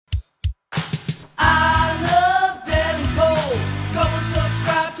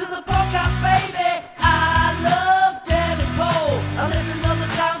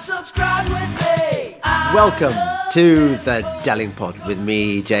Welcome to the Dellingpod with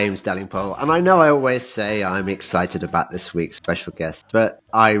me, James Dellingpole. And I know I always say I'm excited about this week's special guest, but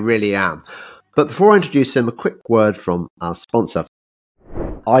I really am. But before I introduce him, a quick word from our sponsor.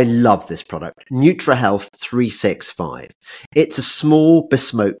 I love this product, NutriHealth 365. It's a small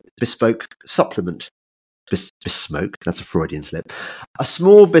bespoke supplement. Bespoke? That's a Freudian slip. A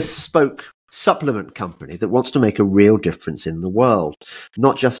small bespoke supplement company that wants to make a real difference in the world,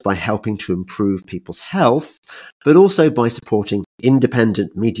 not just by helping to improve people's health, but also by supporting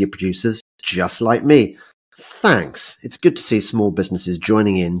independent media producers just like me. Thanks. It's good to see small businesses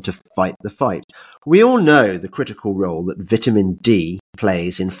joining in to fight the fight. We all know the critical role that vitamin D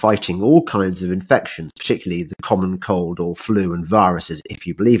plays in fighting all kinds of infections, particularly the common cold or flu and viruses, if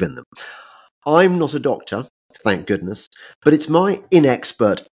you believe in them. I'm not a doctor, thank goodness, but it's my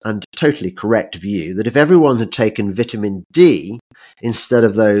inexpert and totally correct view that if everyone had taken vitamin D instead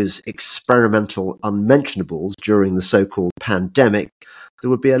of those experimental unmentionables during the so-called pandemic, there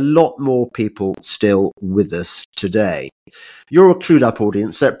would be a lot more people still with us today. You're a clued up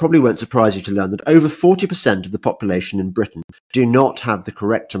audience, so it probably won't surprise you to learn that over 40% of the population in Britain do not have the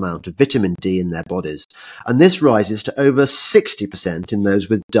correct amount of vitamin D in their bodies, and this rises to over 60% in those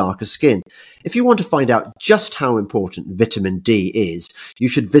with darker skin. If you want to find out just how important vitamin D is, you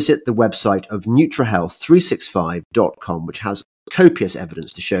should visit the website of NutriHealth365.com, which has copious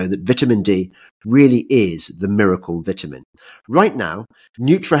evidence to show that vitamin D really is the miracle vitamin. Right now,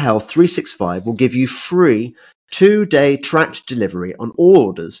 NutriHealth 365 will give you free 2-day tracked delivery on all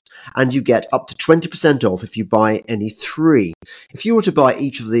orders, and you get up to 20% off if you buy any 3. If you were to buy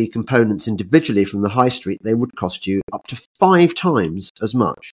each of the components individually from the high street, they would cost you up to 5 times as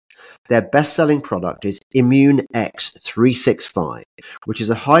much. Their best-selling product is Immune X 365, which is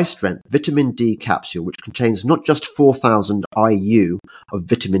a high-strength vitamin D capsule which contains not just 4,000 IU of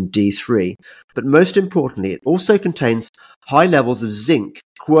vitamin D3, but most importantly, it also contains high levels of zinc,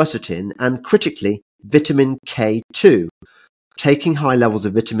 quercetin, and critically, vitamin K2. Taking high levels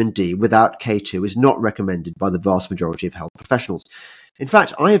of vitamin D without K2 is not recommended by the vast majority of health professionals. In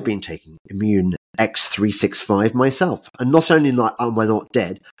fact, I have been taking Immune X365 myself, and not only am I not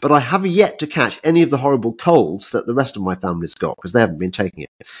dead, but I have yet to catch any of the horrible colds that the rest of my family's got because they haven't been taking it.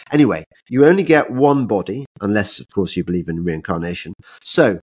 Anyway, you only get one body, unless, of course, you believe in reincarnation.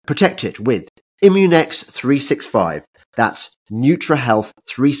 So, protect it with Immune X365. That's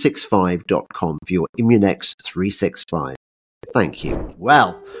NutriHealth365.com for your Immune X365. Thank you.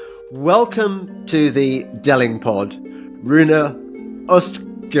 Well, welcome to the Dellingpod, Rune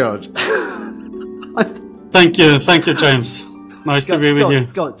Østgård. Thank you, James. Nice to be with you.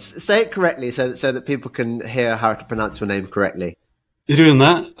 Go on, say it correctly so that people can hear how to pronounce your name correctly.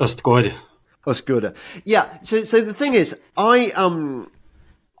 Rune Østgård. Østgård. Yeah. So the thing is, I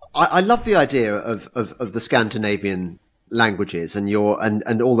love the idea of the Scandinavian languages and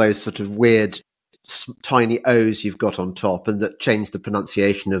and all those sort of weird tiny O's you've got on top and that change the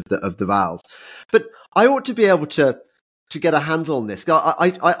pronunciation of the vowels. But I ought to be able to get a handle on this.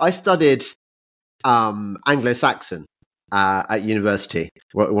 I studied Anglo-Saxon at university,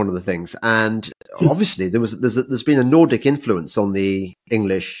 one of the things, and obviously there's been a Nordic influence on the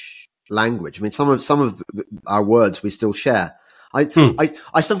English language. I mean, some of our words we still share. I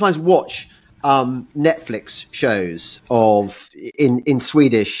sometimes watch Netflix shows in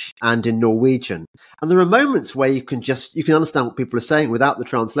Swedish and in Norwegian, and there are moments where you can understand what people are saying without the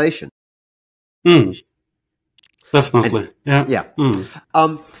translation. Definitely, yeah.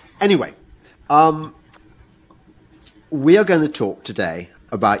 Anyway, we are going to talk today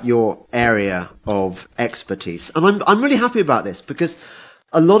about your area of expertise, and I'm really happy about this because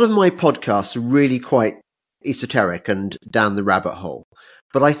a lot of my podcasts are really quite esoteric and down the rabbit hole.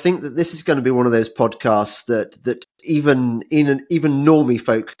 But I think that this is going to be one of those podcasts that even normie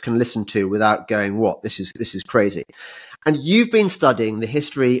folk can listen to without going, "What? This is crazy." And you've been studying the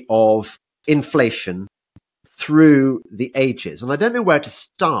history of inflation through the ages, and I don't know where to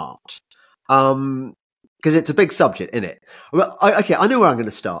start because it's a big subject, isn't it? Well, I know where I'm going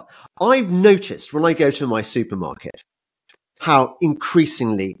to start. I've noticed when I go to my supermarket how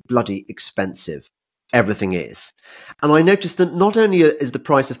increasingly bloody expensive everything is. And I noticed that not only is the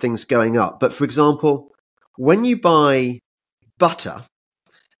price of things going up, but for example, when you buy butter,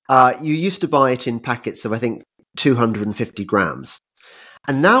 you used to buy it in packets of, I think, 250 grams.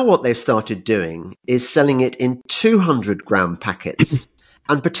 And now what they've started doing is selling it in 200 gram packets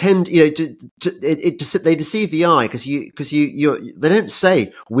and pretend, they deceive the eye because they don't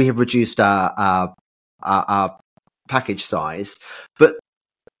say we have reduced our package size, but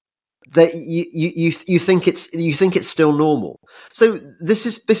that you think it's still normal. So this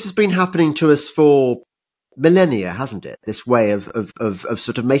has been happening to us for millennia, hasn't it? This way of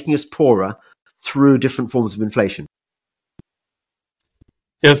sort of making us poorer through different forms of inflation.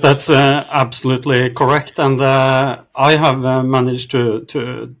 Yes, that's absolutely correct. And I have managed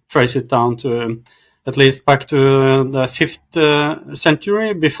to trace it down to at least back to the 5th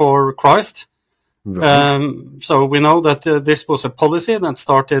century before Christ. Right. So we know that this was a policy that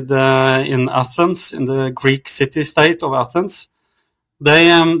started in Athens, in the Greek city-state of Athens.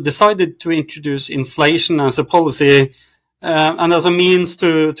 They decided to introduce inflation as a policy and as a means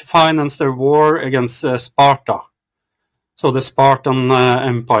to finance their war against Sparta. So the Spartan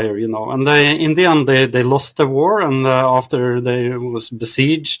Empire, and in the end they lost the war, and after they were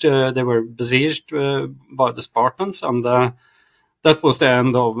besieged by the Spartans, and that was the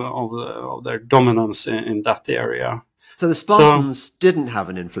end of their dominance in that area. So the Spartans didn't have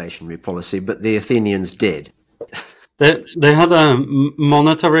an inflationary policy, but the Athenians did. They had a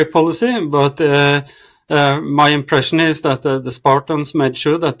monetary policy, but my impression is that the Spartans made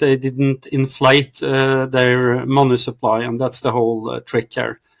sure that they didn't inflate their money supply, and that's the whole trick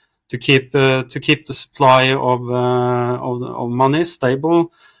here, to keep the supply of money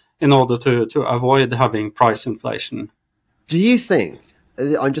stable in order to avoid having price inflation. Do you think,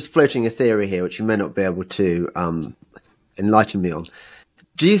 I'm just floating a theory here, which you may not be able to enlighten me on.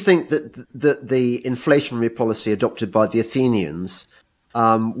 Do you think that the inflationary policy adopted by the Athenians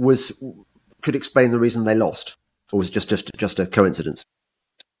could explain the reason they lost, or was just a coincidence?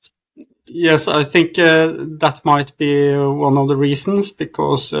 Yes, I think that might be one of the reasons,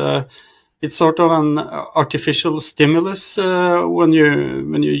 because it's sort of an artificial stimulus when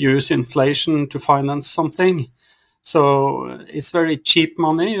you use inflation to finance something. So it's very cheap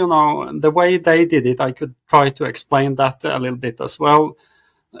money, The way they did it, I could try to explain that a little bit as well.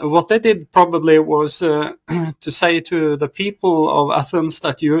 What they did probably was to say to the people of Athens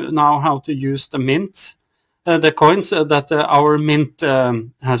that you now have to use the mint, the coins that our mint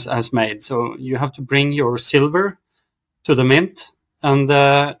has made. So you have to bring your silver to the mint, and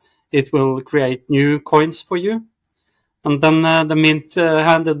it will create new coins for you. And then the mint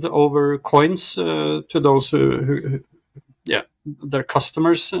handed over coins to those who their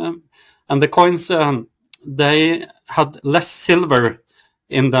customers, and the coins they had less silver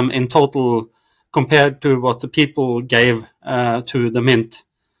in them in total compared to what the people gave to the mint.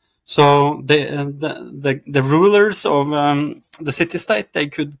 So the rulers of the city-state, they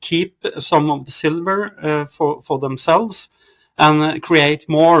could keep some of the silver for themselves and create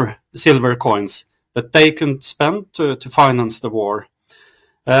more silver coins that they could spend to finance the war.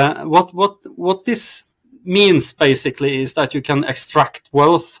 What this means basically is that you can extract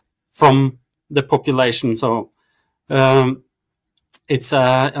wealth from the population. So it's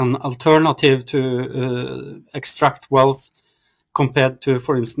an alternative to extract wealth compared to,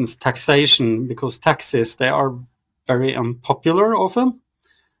 for instance, taxation, because taxes, they are very unpopular often.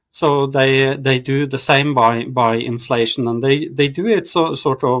 So they do the same by inflation, and they do it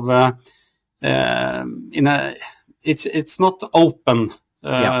sort of it's not open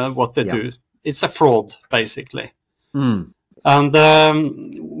what they do. It's a fraud basically. And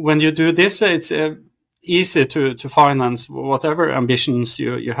when you do this, it's easy to finance whatever ambitions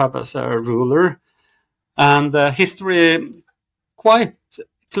you have as a ruler. And history quite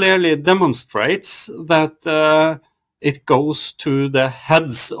clearly demonstrates that it goes to the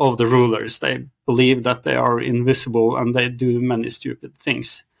heads of the rulers. They believe that they are invisible and they do many stupid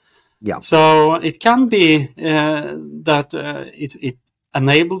things. Yeah. So it can be that it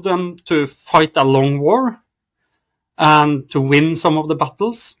enabled them to fight a long war and to win some of the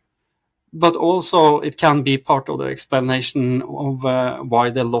battles. But also it can be part of the explanation of why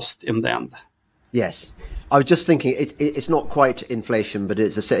they lost in the end. Yes. I was just thinking it's not quite inflation, but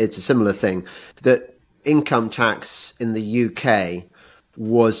it's a similar thing, that income tax in the UK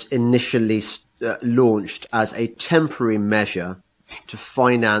was initially launched as a temporary measure to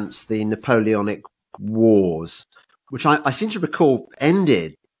finance the Napoleonic Wars, which I seem to recall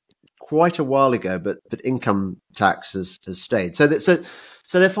ended quite a while ago, but income tax has stayed. So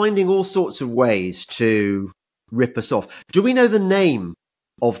they're finding all sorts of ways to rip us off. Do we know the name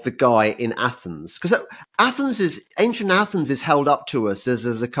of the guy in Athens? Because ancient Athens is held up to us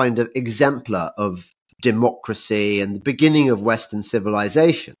as a kind of exemplar of democracy and the beginning of Western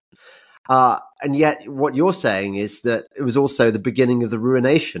civilization. And yet what you're saying is that it was also the beginning of the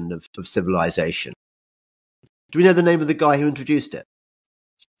ruination of civilization. Do we know the name of the guy who introduced it?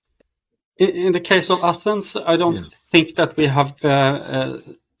 In the case of Athens, I don't think that we have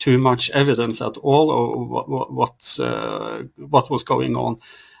too much evidence at all of what was going on.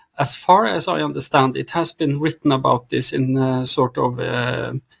 As far as I understand, it has been written about this in sort of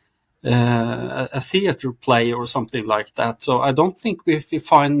a theater play or something like that. So I don't think we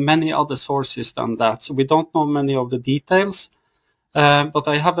find many other sources than that. So we don't know many of the details, but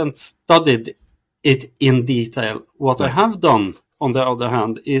I haven't studied it in detail. What I have done, on the other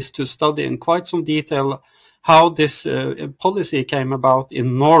hand, is to study in quite some detail how this policy came about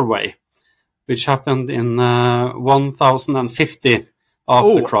in Norway, which happened in 1050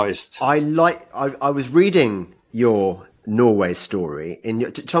 after Christ. I was reading your Norway story.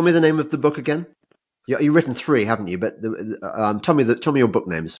 Tell me the name of the book again. You've written 3, haven't you? But tell me your book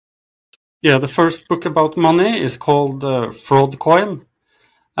names. Yeah, the first book about money is called Fraud Coin,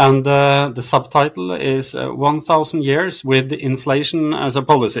 and the subtitle is 1,000 Years with Inflation as a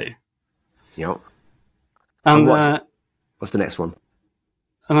Policy. Yeah. And what's the next one?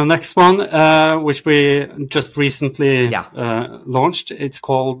 And the next one, which we just recently launched, it's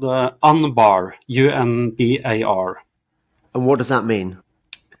called UNBAR, UNBAR. And what does that mean?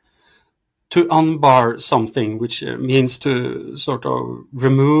 To unbar something, which means to sort of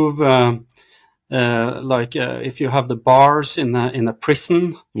remove, if you have the bars in a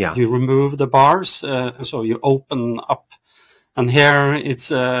prison, you remove the bars, so you open up. And here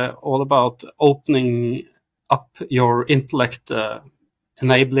it's all about opening up your intellect,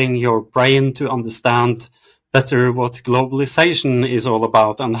 enabling your brain to understand better what globalization is all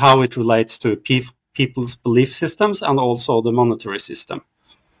about and how it relates to people's belief systems and also the monetary system.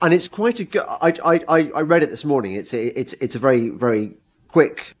 And it's quite a good. I read it this morning. It's a very, very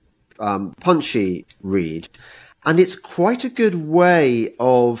quick, punchy read, and it's quite a good way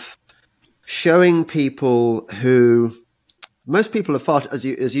of showing people who most people are as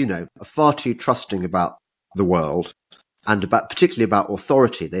you know, are far too trusting about the world and particularly about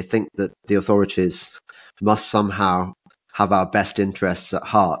authority. They think that the authorities must somehow have our best interests at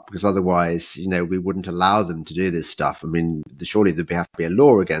heart, because otherwise, we wouldn't allow them to do this stuff. I mean, surely there'd have to be a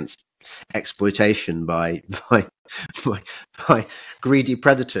law against exploitation by greedy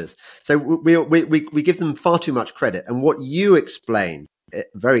predators. So we give them far too much credit. And what you explain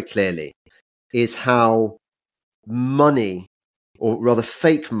very clearly is how money, or rather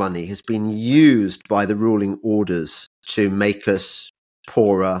fake money, has been used by the ruling orders to make us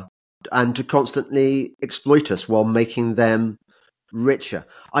poorer and to constantly exploit us while making them richer.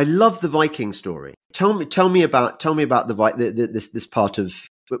 I love the Viking story. Tell me about this part of.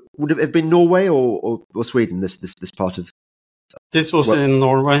 Would it have been Norway or Sweden? This part of. This was in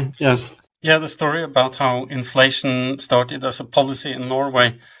Norway. Yes. Yeah, the story about how inflation started as a policy in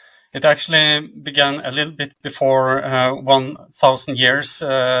Norway. It actually began a little bit before 1,000 years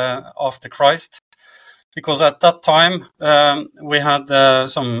after Christ, because at that time we had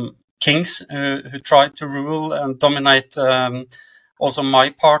some kings who tried to rule and dominate also my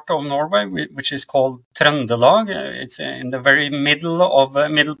part of Norway, which is called Trøndelag. It's in the very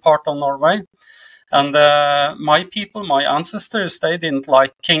middle part of Norway. And my people, my ancestors, they didn't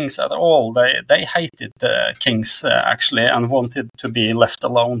like kings at all. They hated the kings, actually, and wanted to be left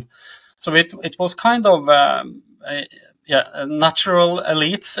alone. So it was kind of natural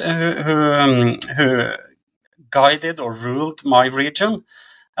elites who guided or ruled my region.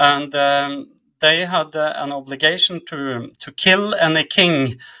 And they had an obligation to kill any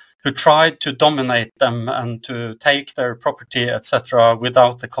king who tried to dominate them and to take their property, etc.,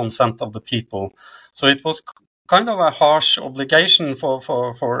 without the consent of the people. So it was kind of a harsh obligation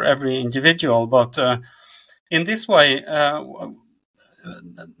for every individual. But in this way, the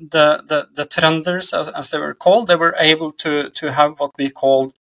Trønders, as they were called, they were able to have what we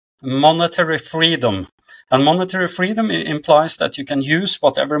called monetary freedom. And monetary freedom implies that you can use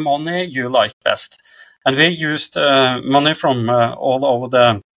whatever money you like best. And we used money from all over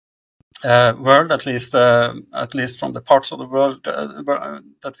the world, at least from the parts of the world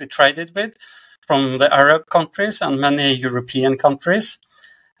that we traded with, from the Arab countries and many European countries.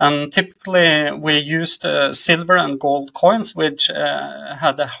 And typically we used silver and gold coins, which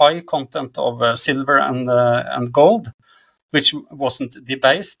had a high content of silver and gold, which wasn't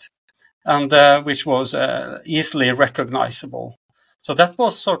debased, and which was easily recognizable. So that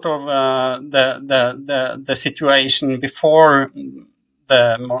was sort of the situation before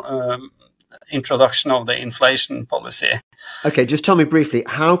the introduction of the inflation policy. Okay, just tell me briefly,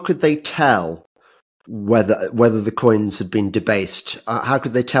 how could they tell whether the coins had been debased? How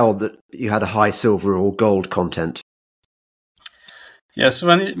could they tell that you had a high silver or gold content? Yes,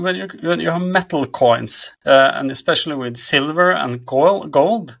 when you have metal coins, and especially with silver and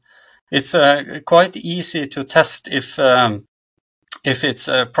gold, it's quite easy to test if it's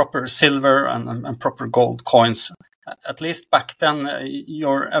proper silver and proper gold coins. At least back then,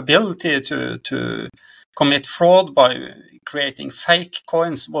 your ability to commit fraud by creating fake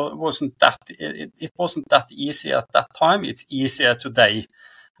coins wasn't that it wasn't that easy at that time. It's easier today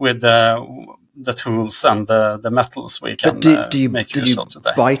with the tools and the metals we can make use of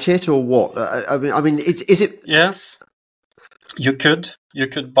today. Bite it or what? I mean, is it? Yes, you could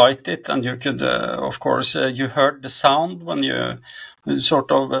bite it, and you could, of course, you heard the sound when you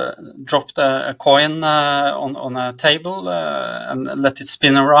sort of dropped a coin on a table and let it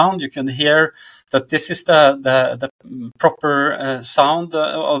spin around. You can hear that this is the proper sound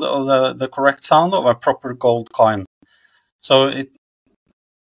or the correct sound of a proper gold coin. So it.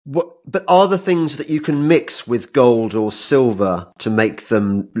 But are there things that you can mix with gold or silver to make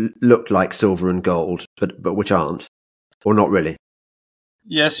them look like silver and gold, but which aren't, or not really?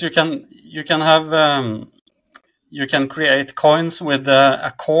 Yes, you can have. You can create coins with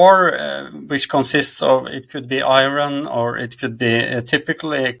a core, which consists of, it could be iron or it could be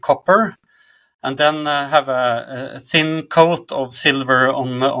typically copper, and then have a thin coat of silver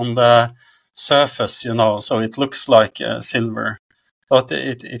on the surface, so it looks like silver. But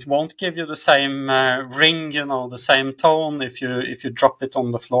it won't give you the same ring, the same tone if you drop it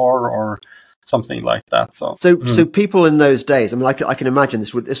on the floor or something like that. So people in those days, I mean, I can imagine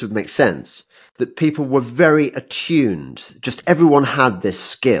this would make sense, that people were very attuned. Just everyone had this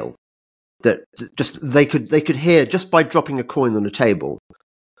skill that just they could hear just by dropping a coin on a table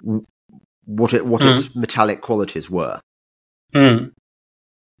what its metallic qualities were.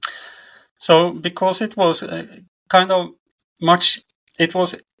 So because it was kind of much, it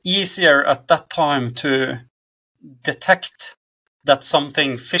was easier at that time to detect that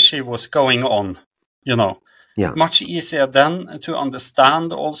something fishy was going on, Yeah. Much easier then to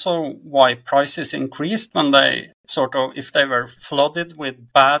understand also why prices increased when they if they were flooded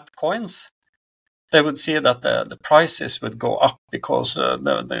with bad coins, they would see that the prices would go up because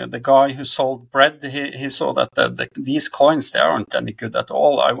the guy who sold bread, he saw that these coins, they aren't any good at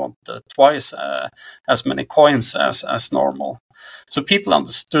all. I want twice as many coins as normal. So people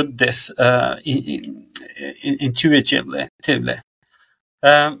understood this intuitively.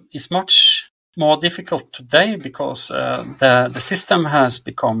 It's much more difficult today because the system has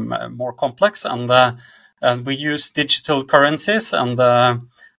become more complex, and we use digital currencies, and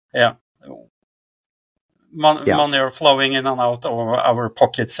money are flowing in and out of our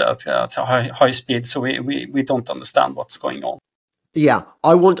pockets at high speed, so we don't understand what's going on. Yeah,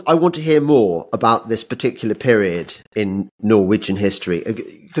 I want to hear more about this particular period in Norwegian history,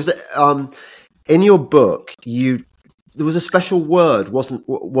 because in your book there was a special word, wasn't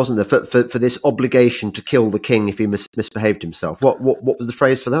there, for this obligation to kill the king if he misbehaved himself? What was the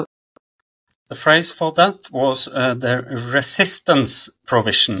phrase for that? The phrase for that was the resistance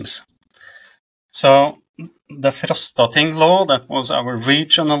provisions. So the Frostating law, that was our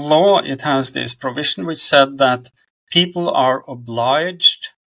regional law, it has this provision which said that people are obliged,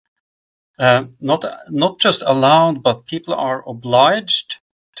 not just allowed, but people are obliged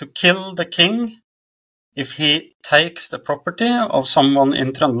to kill the king if he takes the property of someone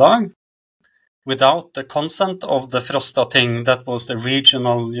in Trøndelag without the consent of the Frostating. That was the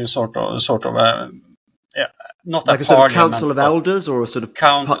regional, sort of not like a sort of council of elders, or a sort of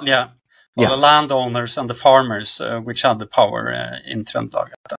council, or the landowners and the farmers, which had the power in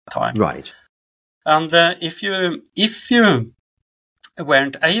Trøndelag at that time. Right. And if you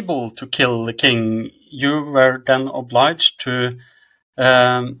weren't able to kill the king, you were then obliged to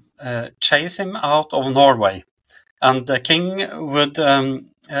chase him out of Norway, and the king would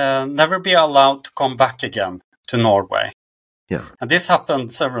never be allowed to come back again to Norway. Yeah, and this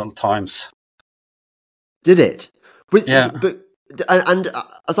happened several times. Did it? But and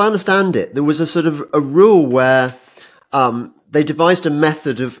as I understand it, there was a sort of a rule where they devised a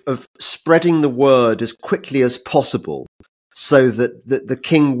method of spreading the word as quickly as possible, so that the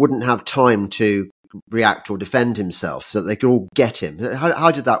king wouldn't have time to react or defend himself, so that they could all get him.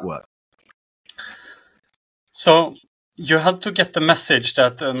 How did that work? So you had to get the message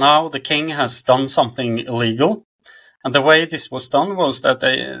that now the king has done something illegal. And the way this was done was that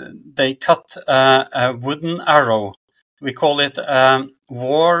they cut a wooden arrow. We call it a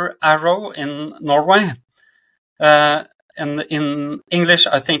war arrow in Norway. And in English,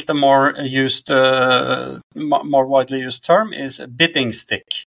 I think the more widely used term is a bidding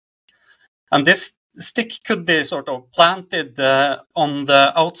stick. And this stick could be sort of planted on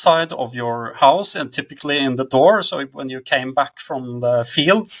the outside of your house, and typically in the door. So when you came back from the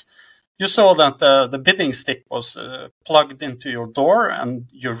fields, you saw that the bidding stick was plugged into your door, and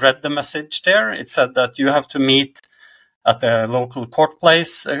you read the message there. It said that you have to meet at the local court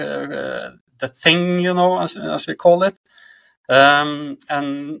place, the thing, as we call it,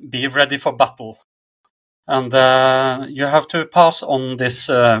 and be ready for battle. And you have to pass on this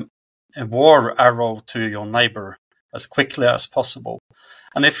war arrow to your neighbor as quickly as possible.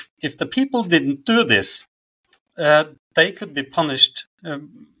 And if the people didn't do this, they could be punished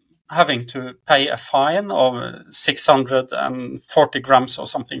having to pay a fine of 640 grams or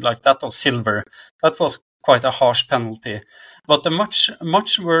something like that of silver. That was quite a harsh penalty. But the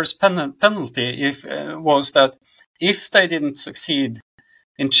much worse penalty was that if they didn't succeed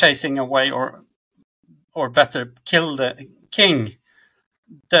in chasing away or better kill the king,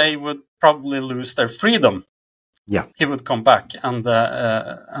 they would probably lose their freedom. Yeah, he would come back and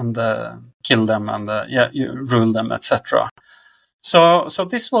kill them and rule them, etc. So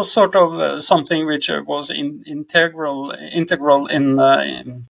this was sort of something which was integral in.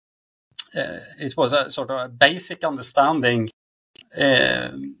 It was a sort of a basic understanding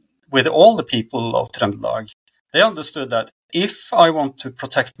with all the people of Trøndelag. They understood that if I want to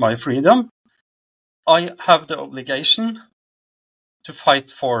protect my freedom, I have the obligation to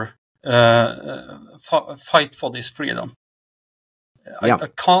fight for this freedom. Yeah. I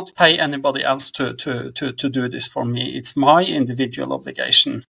can't pay anybody else to do this for me. It's my individual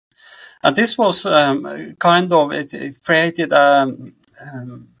obligation. And this was it created a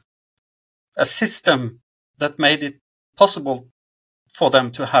system that made it possible for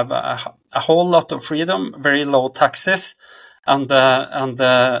them to have a whole lot of freedom, very low taxes, and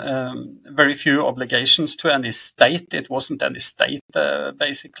very few obligations to any state. It wasn't any state,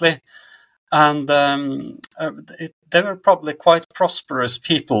 basically. And they were probably quite prosperous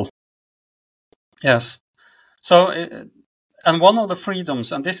people. Yes. So, and one of the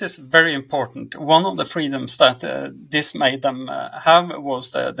freedoms, and this is very important, one of the freedoms that this made them have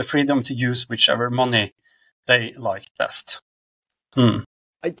was the freedom to use whichever money they liked best. You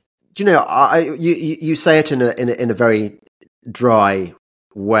say it in a very dry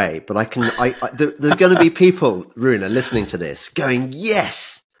way, but there's going to be people, Rune, listening to this, going,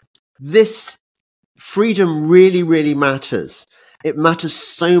 yes. This freedom really, really matters. It matters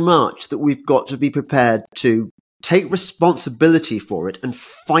so much that we've got to be prepared to take responsibility for it and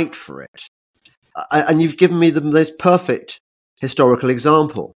fight for it. And you've given me the most perfect historical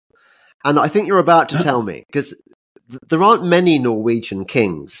example. And I think you're about to tell me, because there aren't many Norwegian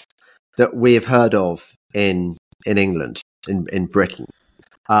kings that we have heard of in England, in Britain.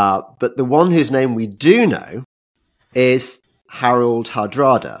 But the one whose name we do know is Harald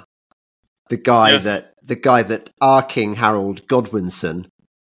Hardrada. The guy that our King Harold Godwinson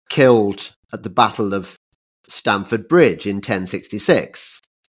killed at the Battle of Stamford Bridge in 1066,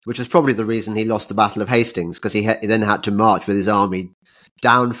 which was probably the reason he lost the Battle of Hastings, because he then had to march with his army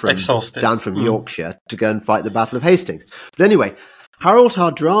down from Yorkshire to go and fight the Battle of Hastings. But anyway, Harald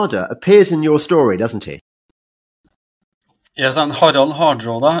Hardrada appears in your story, doesn't he? Yes, and Harald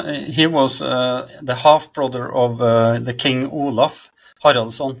Hardrada, he was the half brother of the King Olaf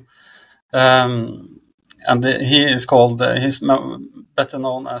Haraldsson. And he is called, he's better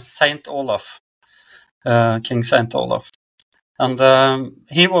known as Saint Olaf, King Saint Olaf. And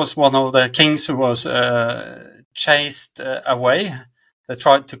he was one of the kings who was chased away. They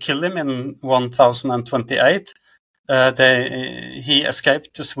tried to kill him in 1028. He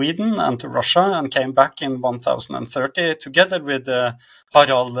escaped to Sweden and to Russia and came back in 1030 together with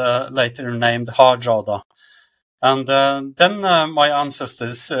Harald, later named Hardrada. And then my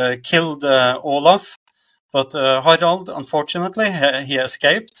ancestors killed Olaf, but Harald, unfortunately, he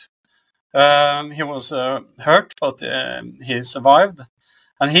escaped. He was hurt, but he survived.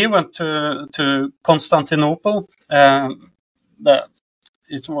 And he went to Constantinople.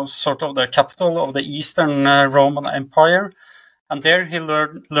 It was sort of the capital of the Eastern Roman Empire. And there he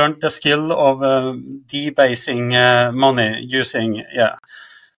learned the skill of debasing money using,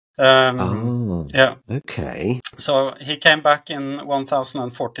 Okay. So he came back in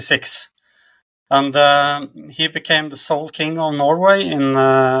 1046, and he became the sole king of Norway in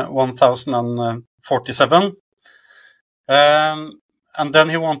 1047. And then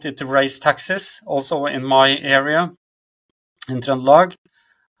he wanted to raise taxes, also in my area, in Trøndelag,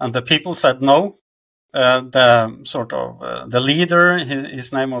 and the people said no. The leader,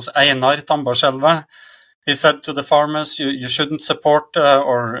 his name was Einar Tambarskjelve. He said to the farmers, you shouldn't support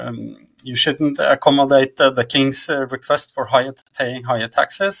you shouldn't accommodate the king's request for paying higher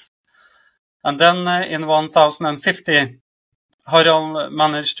taxes. And then in 1050, Harald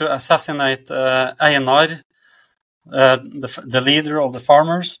managed to assassinate Einar, the leader of the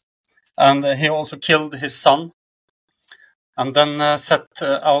farmers, and he also killed his son. And then set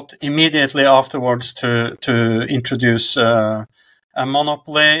out immediately afterwards to introduce a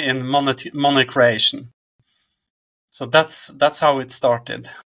monopoly in money creation. So that's how it started.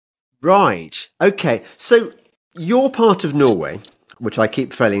 Right. Okay. So your part of Norway, which I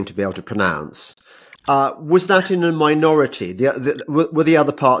keep failing to be able to pronounce, was that in a minority? Were the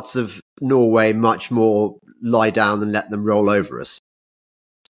other parts of Norway much more lie down and let them roll over us?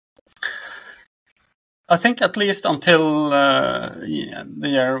 I think at least until the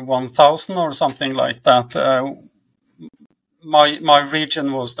year 1000 or something like that, my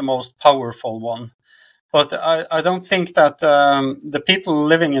region was the most powerful one. But I don't think that the people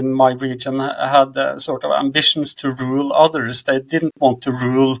living in my region had sort of ambitions to rule others. They didn't want to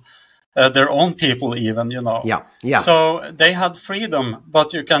rule their own people, even, Yeah, yeah. So they had freedom,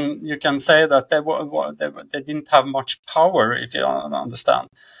 but you can say that they didn't have much power, if you understand.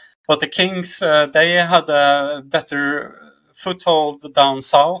 But the kings, they had a better foothold down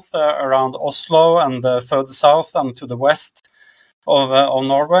south around Oslo and further south and to the west of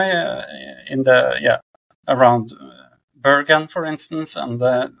Norway, around Bergen, for instance, and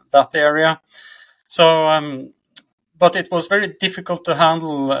that area. So, but it was very difficult to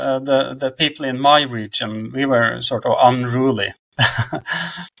handle the people in my region. We were sort of unruly,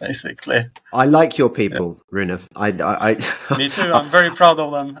 basically. I like your people, Rune. Me too. I'm very proud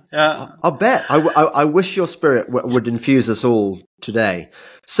of them. Yeah, I'll bet. I wish your spirit would infuse us all today.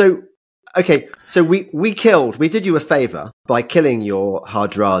 So, okay. So we did you a favor by killing your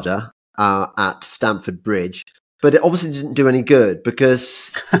Hardrada at Stamford Bridge, but it obviously didn't do any good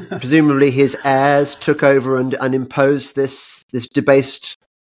because presumably his heirs took over and imposed this debased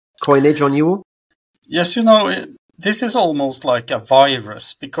coinage on you all. Yes, this is almost like a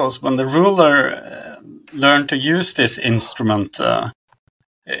virus, because when the ruler learned to use this instrument,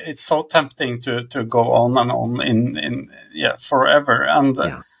 it's so tempting to go on and on in forever. And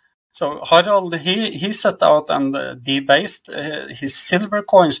so Harald, he set out and debased his silver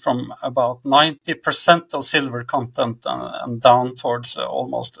coins from about 90% of silver content and down towards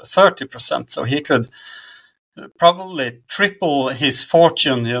almost 30%. So he could probably triple his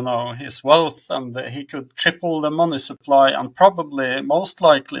fortune, his wealth, and he could triple the money supply, and probably most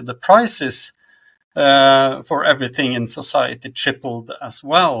likely the prices for everything in society tripled as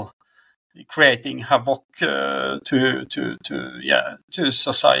well, creating havoc to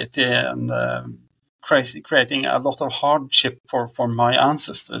society and creating a lot of hardship for my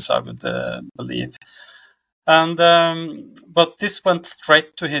ancestors, I would believe. And but this went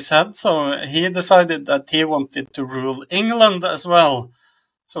straight to his head, so he decided that he wanted to rule England as well.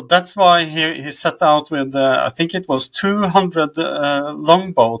 So that's why he set out with, I think it was 200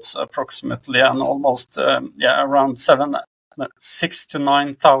 longboats approximately, and almost around 6,000 to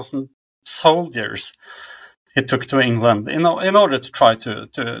 9,000 soldiers he took to England in order to try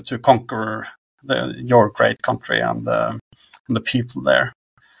to conquer your great country and the people there.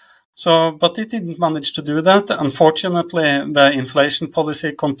 So, but it didn't manage to do that. Unfortunately, the inflation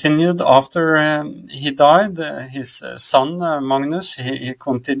policy continued after he died. His son, Magnus, he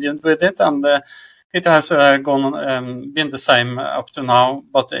continued with it, and it has been the same up to now,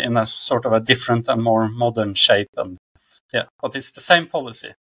 but in a sort of a different and more modern shape. And but it's the same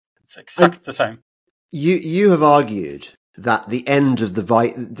policy. It's exact the same. You have argued that the end of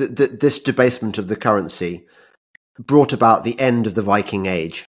this debasement of the currency brought about the end of the Viking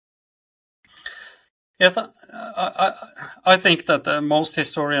Age. Yes, I think that most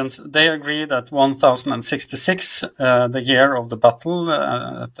historians, they agree that 1066, the year of the battle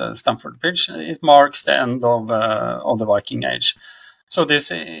at Stamford Bridge, it marks the end of the Viking Age. So this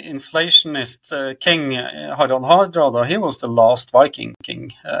inflationist king, Harald Hardrada, he was the last Viking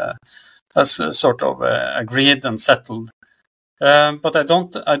king. That's sort of agreed and settled. But I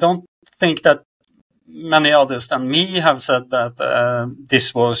don't think that many others than me have said that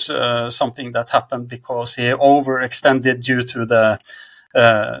this was something that happened because he overextended due to the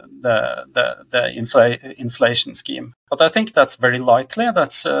inflation scheme. But I think that's very likely.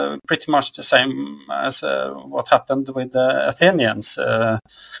 That's pretty much the same as what happened with the Athenians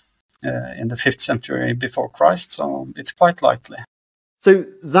in the 5th century before Christ. So it's quite likely. So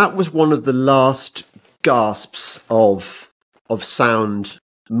that was one of the last gasps of sound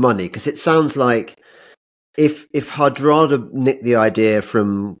money, because it sounds like if Hardrada nicked the idea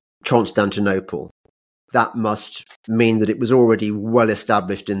from Constantinople, that must mean that it was already well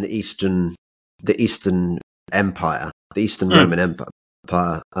established in the Eastern Empire, the Eastern Roman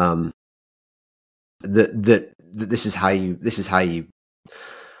Empire. That this is how you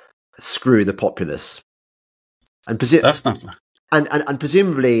screw the populace, and definitely, and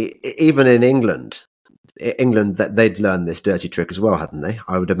presumably even in England that they'd learned this dirty trick as well, hadn't they?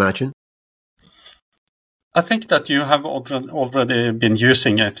 I would imagine. I think that you have already been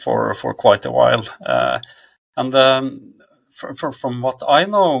using it for quite a while. And from what I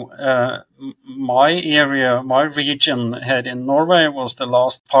know, my area, my region here in Norway was the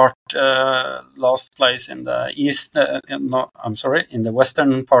last place in the in the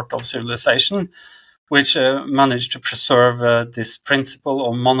western part of civilization, which managed to preserve this principle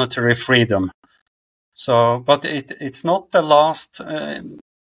of monetary freedom. So, but it's not the last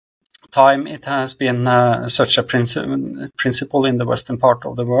time it has been such a principle in the western part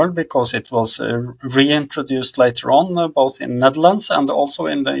of the world, because it was reintroduced later on, both in Netherlands and also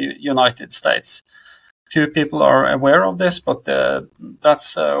in the United States. Few people are aware of this, but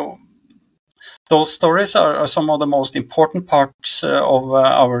those stories are some of the most important parts of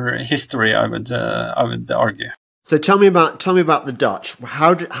our history, I would argue. So tell me about the Dutch.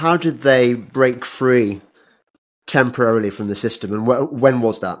 How did they break free temporarily from the system, and when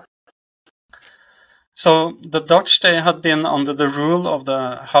was that? So the Dutch, they had been under the rule of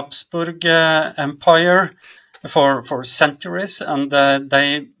the Habsburg Empire for centuries, and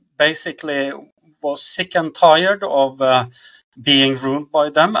they basically was sick and tired of being ruled by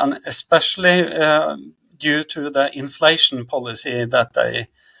them, and especially due to the inflation policy that they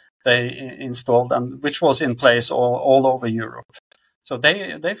installed, and which was in place all over Europe. So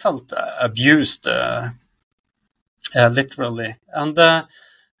they felt abused, literally, and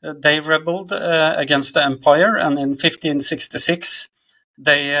they rebelled against the empire, and in 1566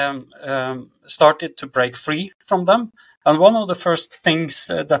 they started to break free from them. And one of the first things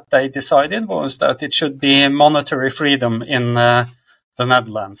that they decided was that it should be monetary freedom in the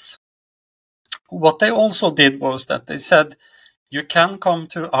Netherlands. What they also did was that they said, you can come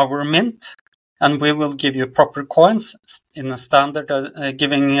to our mint and we will give you proper coins in a standard,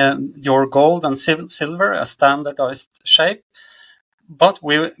 giving your gold and silver a standardized shape. But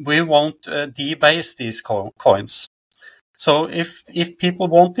we won't debase these coins. So if people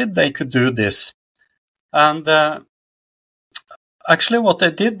wanted, they could do this. And actually what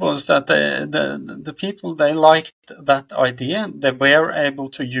they did was that the people, they liked that idea. They were able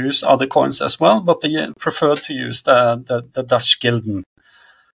to use other coins as well, but they preferred to use the Dutch gulden.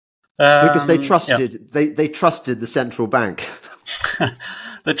 Because they trusted they trusted the central bank.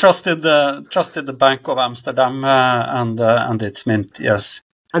 They trusted the Bank of Amsterdam and its mint, yes.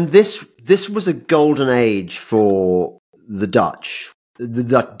 And this was a golden age for the Dutch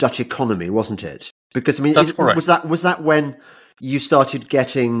economy, wasn't it? Because I mean, that's correct. Was that when you started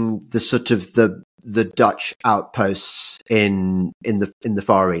getting the sort of the Dutch outposts in the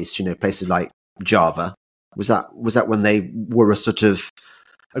Far East? You know, places like Java. Was that when they were a sort of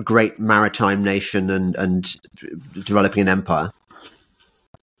a great maritime nation and developing an empire?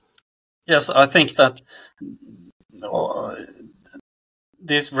 Yes, I think that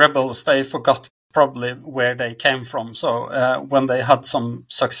these rebels, they forgot probably where they came from. So when they had some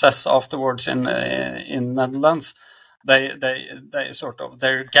success afterwards in Netherlands, they sort of,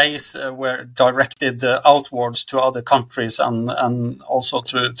 their gaze were directed outwards to other countries and also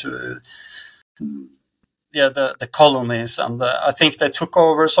to the colonies. And I think they took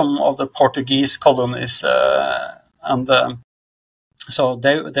over some of the Portuguese colonies, so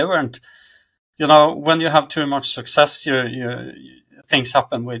they weren't, you know, when you have too much success, you things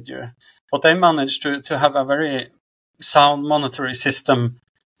happen with you. But they managed to have a very sound monetary system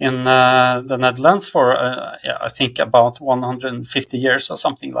in the Netherlands for, I think, about 150 years or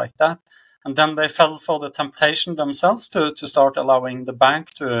something like that. And then they fell for the temptation themselves to start allowing the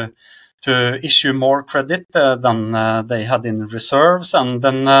bank to issue more credit than they had in reserves. And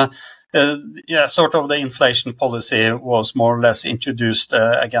then sort of the inflation policy was more or less introduced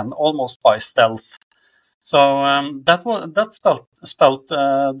again, almost by stealth. So that spelled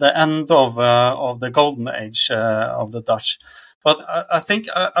the end of the golden age of the Dutch. But I think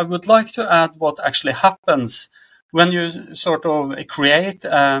I would like to add what actually happens when you sort of create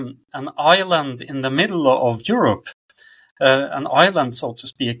an island in the middle of Europe, an island, so to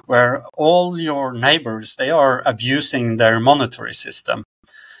speak, where all your neighbors, they are abusing their monetary system.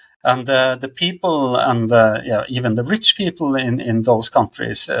 And the people and even the rich people in those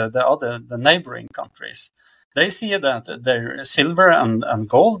countries, the neighboring countries, they see that their silver and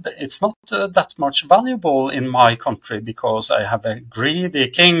gold, it's not that much valuable in my country because I have a greedy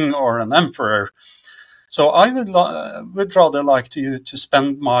king or an emperor. So I would rather like to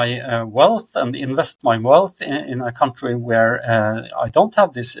spend my wealth and invest my wealth in a country where I don't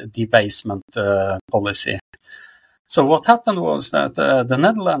have this debasement policy. So what happened was that the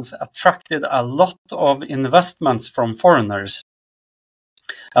Netherlands attracted a lot of investments from foreigners,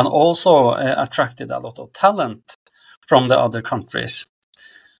 and also attracted a lot of talent from the other countries.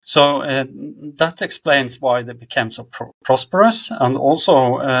 So that explains why they became so prosperous, and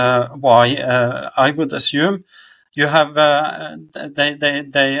also why I would assume you have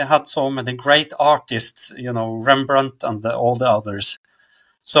they had so many great artists, Rembrandt and all the others.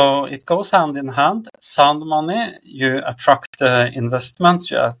 So it goes hand in hand. Sound money, you attract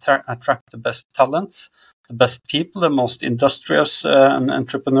investments, you attract the best talents, the best people, the most industrious and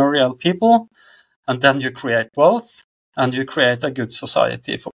entrepreneurial people, and then you create wealth and you create a good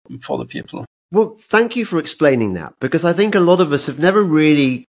society for the people. Well, thank you for explaining that, because I think a lot of us have never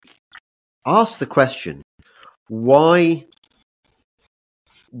really asked the question, why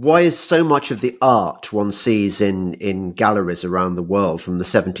is so much of the art one sees in galleries around the world from the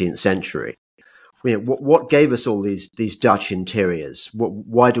 17th century? What gave us all these Dutch interiors?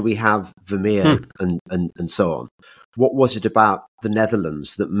 Why do we have Vermeer and so on? What was it about the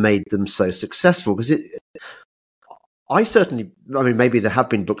Netherlands that made them so successful? Because maybe there have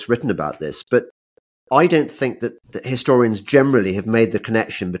been books written about this, but I don't think that historians generally have made the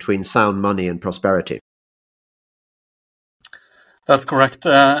connection between sound money and prosperity. That's correct.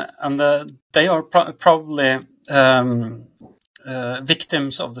 And they are probably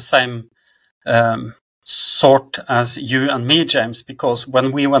victims of the same sort as you and me, James, because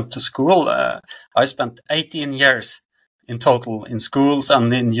when we went to school, I spent 18 years in total in schools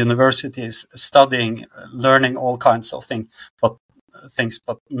and in universities studying, learning all kinds of things, but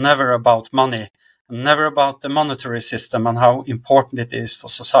never about money, never about the monetary system and how important it is for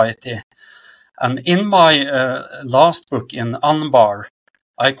society. And in my last book, in Anbar,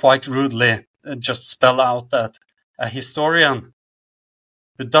 I quite rudely just spell out that a historian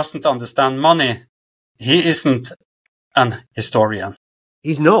who doesn't understand money, he isn't an historian.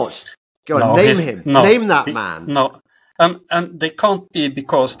 He's not. Go on, name him. No, name that man. No. And they can't be,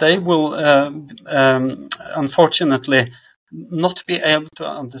 because they will, unfortunately, not be able to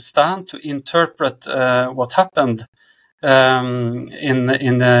understand, to interpret what happened in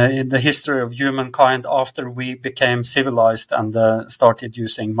the history of humankind after we became civilized and started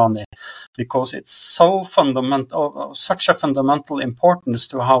using money, because it's so fundamental, such a fundamental importance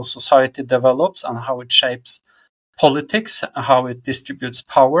to how society develops and how it shapes politics, how it distributes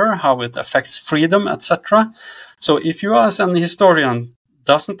power, how it affects freedom, etc. So if you as an historian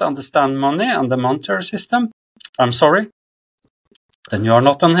doesn't understand money and the monetary system, I'm sorry, then you are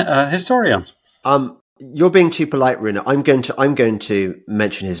not a historian. You're being too polite, Rune. I'm going to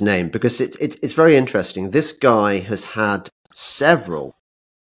mention his name because it's very interesting. This guy has had several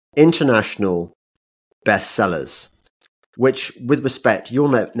international bestsellers, which, with respect, you're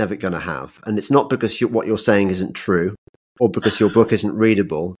never going to have. And it's not because what you're saying isn't true, or because your book isn't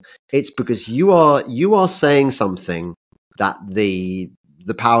readable. It's because you are saying something that the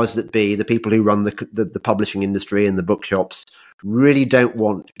powers that be, the people who run the publishing industry and the bookshops, really don't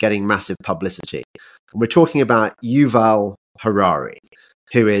want getting massive publicity. And we're talking about Yuval Harari,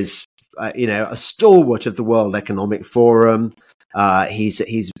 who is, a stalwart of the World Economic Forum.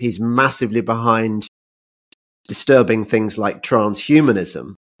 He's massively behind disturbing things like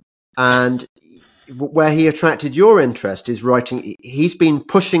transhumanism. And where he attracted your interest is writing. He's been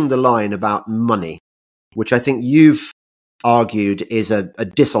pushing the line about money, which I think you've argued is a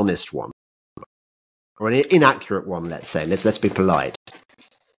dishonest one, or an inaccurate one. Let's say. Let's be polite.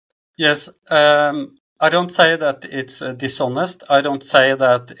 Yes. I don't say that it's dishonest. I don't say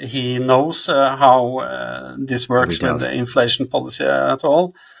that he knows how this works with the inflation policy at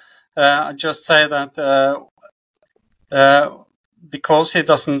all. I just say that because he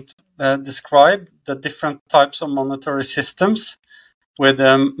doesn't describe the different types of monetary systems, with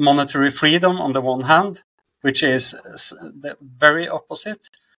monetary freedom on the one hand, which is the very opposite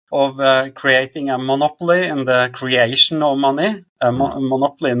of creating a monopoly in the creation of money, a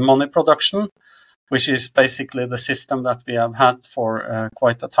monopoly in money production, which is basically the system that we have had for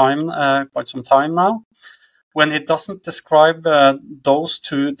quite some time now. When he doesn't describe those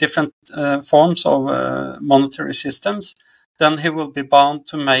two different forms of monetary systems, then he will be bound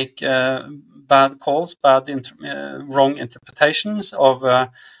to make bad calls, wrong interpretations of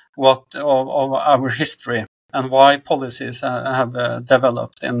our history and why policies have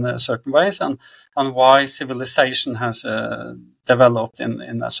developed in certain ways, and why civilization has developed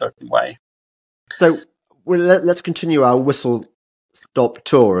in a certain way. So let's continue our whistle-stop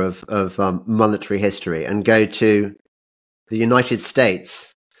tour of monetary history and go to the United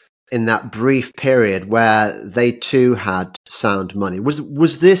States in that brief period where they too had sound money.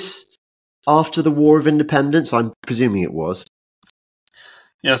 Was this after the War of Independence? I'm presuming it was.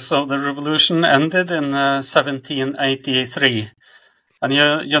 Yes, so the revolution ended in 1783.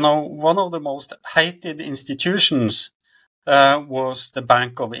 And one of the most hated institutions was the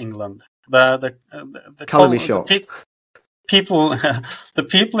Bank of England. The Colony shop. people, the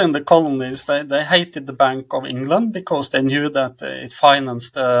people in the colonies, they hated the Bank of England because they knew that it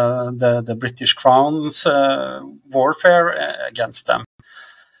financed the British Crown's warfare against them,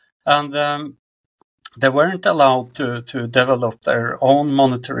 and they weren't allowed to develop their own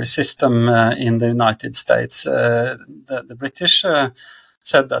monetary system in the United States. The British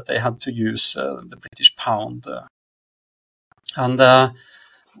said that they had to use the British pound, and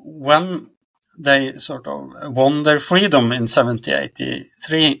when they sort of won their freedom in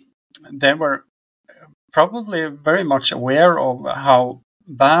 1783, they were probably very much aware of how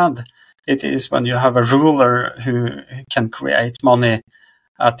bad it is when you have a ruler who can create money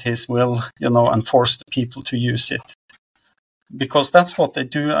at his will, and force the people to use it. Because that's what they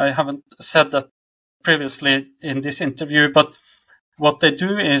do. I haven't said that previously in this interview, but what they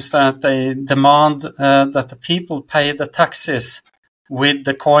do is that they demand that the people pay the taxes with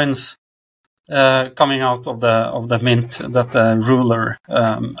the coins coming out of the mint that the ruler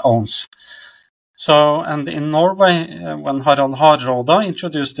owns. So, and in Norway, when Harald Hardråde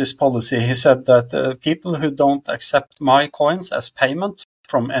introduced this policy, he said that people who don't accept my coins as payment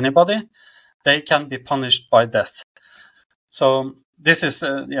from anybody, they can be punished by death. So this is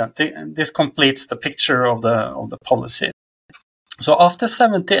this completes the picture of the policy. So after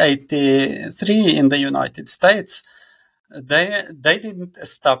 1783 in the United States, they didn't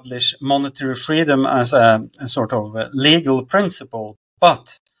establish monetary freedom as a sort of legal principle,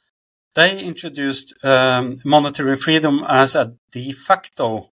 but they introduced monetary freedom as a de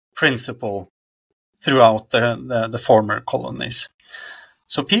facto principle throughout the former colonies.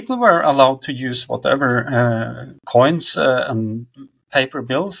 So people were allowed to use whatever coins and paper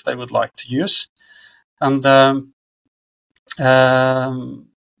bills they would like to use. And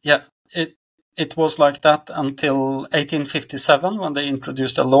it was like that until 1857, when they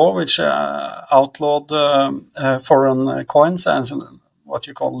introduced a law which outlawed foreign coins as what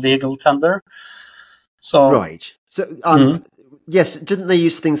you call legal tender. So right. So yes, didn't they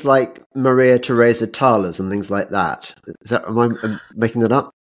use things like Maria Theresa thalers and things like that? Am I making that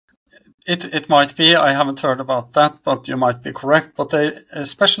up? It might be. I haven't heard about that, but you might be correct. But they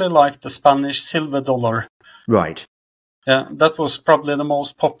especially liked the Spanish silver dollar. Right. Yeah, that was probably the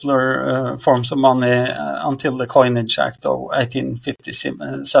most popular forms of money until the Coinage Act of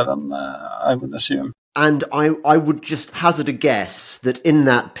 1857, I would assume. And I would just hazard a guess that in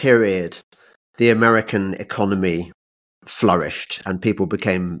that period, the American economy flourished and people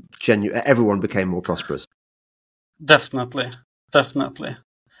became everyone became more prosperous. Definitely.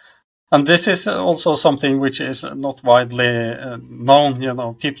 And this is also something which is not widely known.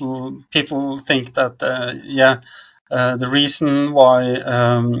 People think that the reason why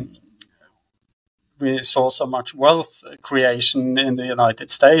we saw so much wealth creation in the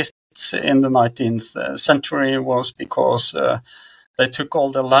United States in the 19th century was because they took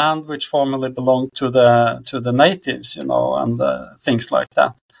all the land which formerly belonged to the natives, and things like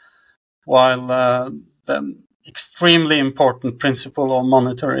that. While the extremely important principle of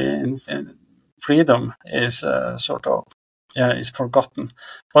monetary freedom is is forgotten.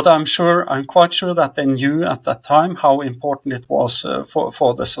 But I'm quite sure that they knew at that time how important it was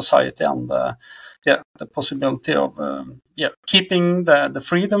for the society and the possibility of keeping the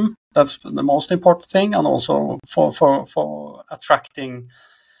freedom. That's the most important thing, and also for attracting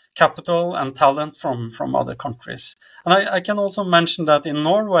capital and talent from other countries. And I can also mention that in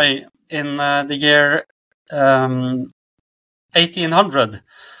Norway, in the year 1800,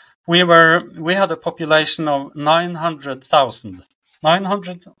 we had a population of 900,000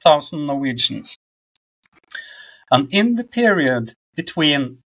 Norwegians. And in the period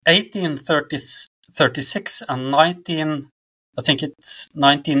between 1836 and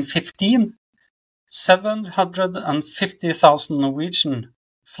 1915, 750,000 Norwegians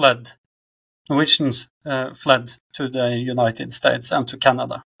fled to the United States and to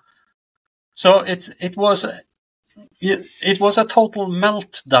Canada. So it was a total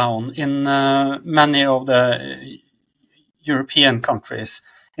meltdown in many of the European countries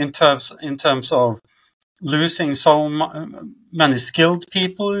in terms of losing so many skilled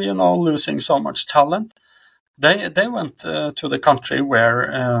people, losing so much talent. They went to the country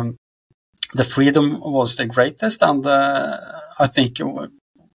where the freedom was the greatest, and I think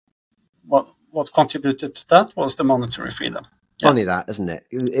what contributed to that was the monetary freedom. Funny that, isn't it?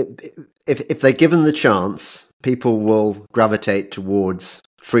 If they're given the chance, people will gravitate towards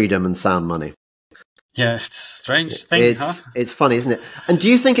freedom and sound money. Yeah, it's a strange thing. It's funny, isn't it? And do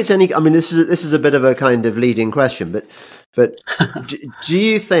you think it's any? I mean, this is a bit of a kind of leading question, but do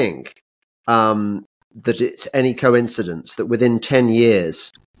you think that it's any coincidence that within 10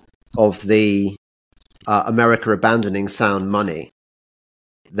 years of the America abandoning sound money,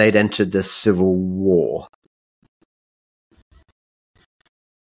 they'd entered the Civil War.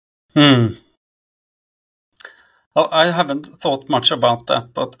 Oh, I haven't thought much about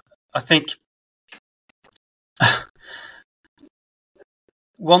that, but I think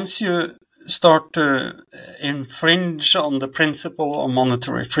once you start to infringe on the principle of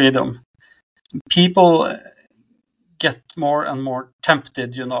monetary freedom, people get more and more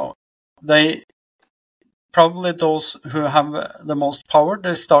tempted, They probably, those who have the most power,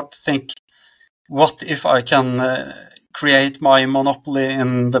 they start to think, what if I can create my monopoly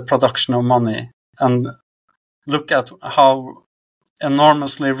in the production of money? And look at how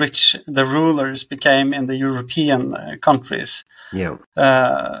enormously rich the rulers became in the European countries,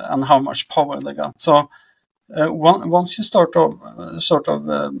 and how much power they got. So once you start to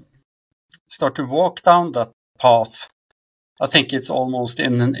walk down that path, I think it's almost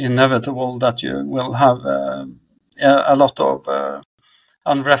inevitable that you will have a lot of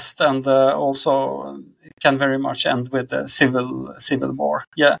unrest, and also it can very much end with a civil war.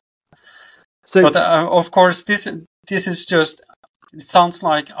 Yeah. So, but of course, this is just. It sounds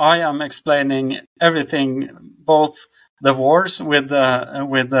like I am explaining everything, both the wars with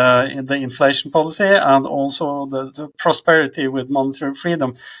the inflation policy and also the prosperity with monetary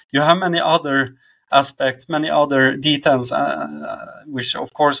freedom. You have many other aspects, many other details, which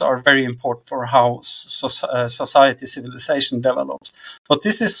of course are very important for how society, civilization develops. But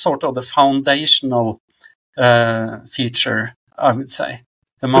this is sort of the foundational feature, I would say,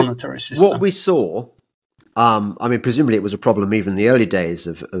 the monetary system. What we saw. I mean, presumably it was a problem even in the early days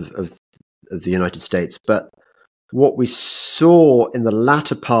of the United States. But what we saw in the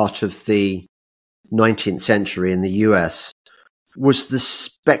latter part of the 19th century in the US was the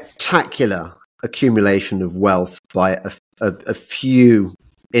spectacular accumulation of wealth by a few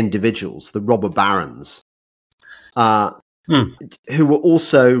individuals, the robber barons, who were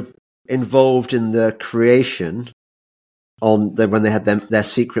also involved in the creation when they had their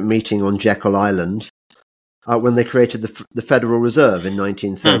secret meeting on Jekyll Island. When they created the Federal Reserve in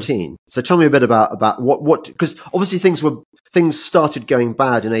 1913. So tell me a bit about what because obviously things started going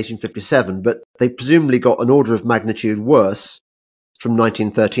bad in 1857, but they presumably got an order of magnitude worse from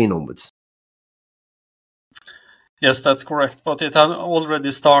 1913 onwards. Yes, that's correct. But it had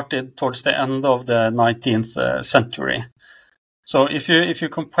already started towards the end of the 19th century. So if you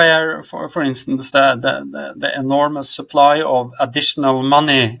compare, for instance, the enormous supply of additional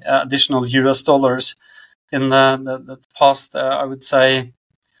money, additional US dollars in the past, I would say,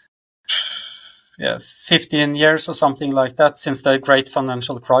 15 years or something like that, since the great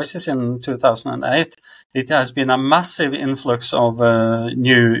financial crisis in 2008, it has been a massive influx of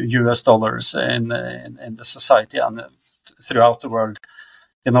new US dollars in the society and throughout the world.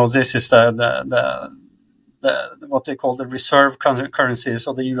 This is the what they call the reserve currency.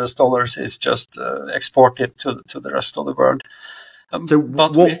 So the US dollars is just exported to the rest of the world.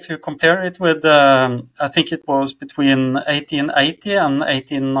 If you compare it with, I think it was between 1880 and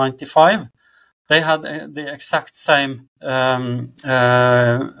 1895, they had the exact same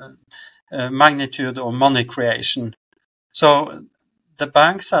magnitude of money creation. So the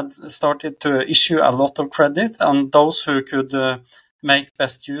banks had started to issue a lot of credit, and those who could make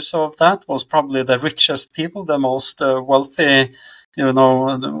best use of that was probably the richest people, the most wealthy,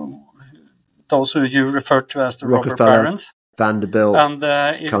 those who you referred to as the robber barons. Vanderbilt, and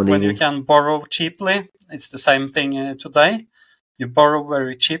when you can borrow cheaply, it's the same thing today. You borrow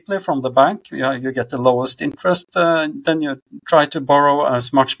very cheaply from the bank, you get the lowest interest, then you try to borrow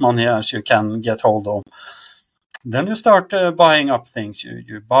as much money as you can get hold of. Then you start buying up things.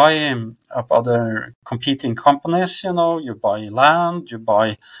 You buy up other competing companies, you buy land, you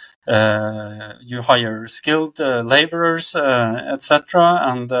hire skilled laborers, etc.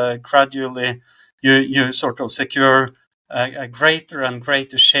 And gradually you sort of secure a greater and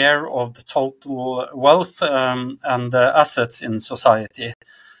greater share of the total wealth and assets in society.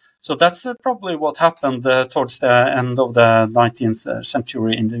 So that's probably what happened towards the end of the 19th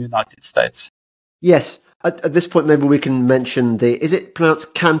century in the United States. Yes. At this point, maybe we can mention is it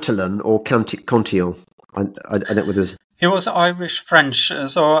pronounced Cantillon or Cantillon? I don't know whether it was. He was Irish-French,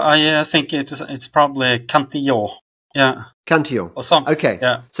 so I think it's probably Cantillon. Yeah. Cantillon. Or something. Okay.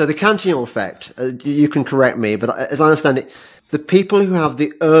 Yeah. So the Cantillon effect, you can correct me, but as I understand it, the people who have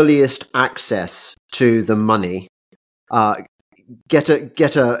the earliest access to the money get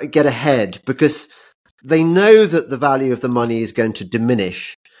ahead because they know that the value of the money is going to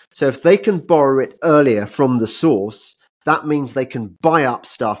diminish. So if they can borrow it earlier from the source, that means they can buy up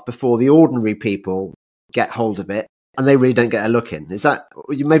stuff before the ordinary people get hold of it. and they really don't get a look in. Is that,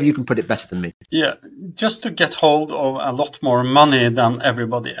 maybe you can put it better than me? Yeah, just to get hold of a lot more money than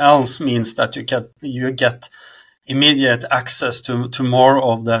everybody else means that you get immediate access to more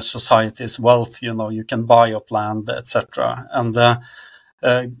of the society's wealth. You can buy up land, etc., and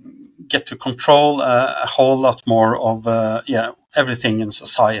get to control a whole lot more of everything in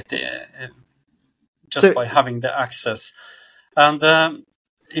society just by having the access. And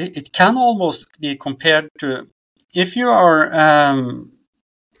it can almost be compared to, if you are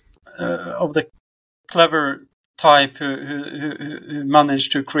of the clever type who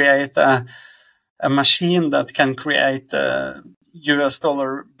managed to create a machine that can create US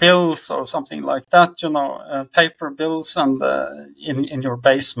dollar bills or something like that, paper bills, and in your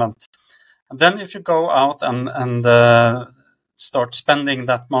basement. And then if you go out and start spending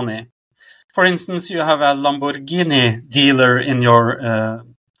that money, for instance, you have a Lamborghini dealer in your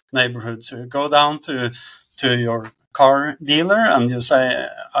neighborhood. So you go down to your car dealer and you say,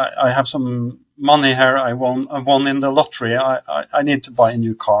 I have some money here. I won in the lottery. I need to buy a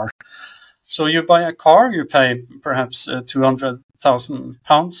new car. So you buy a car, you pay perhaps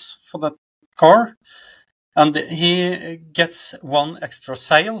 £200,000 for that car, and he gets one extra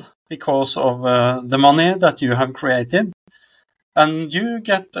sale because of the money that you have created, and you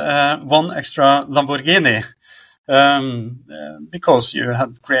get one extra Lamborghini because you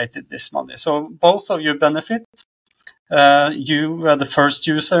had created this money. So both of you benefit. You were the first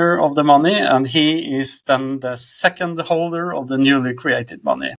user of the money, and he is then the second holder of the newly created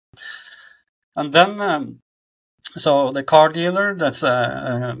money. And then, so the car dealer, that's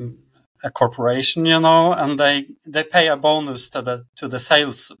a corporation, and they pay a bonus to the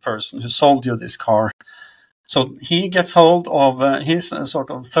salesperson who sold you this car. So he gets hold of he's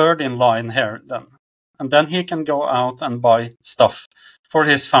sort of third in line here then. And then he can go out and buy stuff for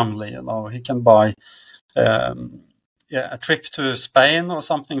his family. He can buy a trip to Spain or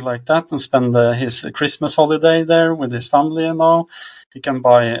something like that and spend his Christmas holiday there with his family. He can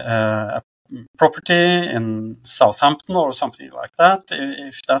buy a property in Southampton or something like that,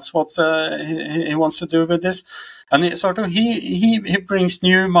 if that's what he wants to do with this. And he brings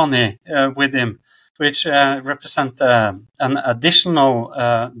new money with him, which represent an additional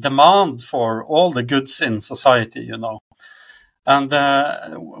demand for all the goods in society, And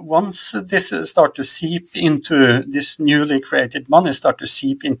once this start to seep into this newly created money, start to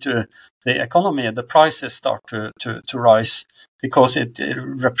seep into the economy, the prices start to rise because it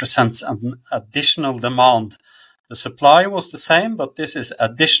represents an additional demand. The supply was the same, but this is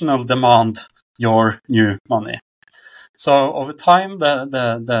additional demand, your new money. So over time,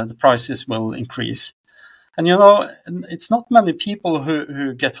 the prices will increase. And, it's not many people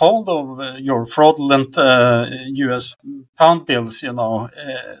who get hold of your fraudulent US pound bills,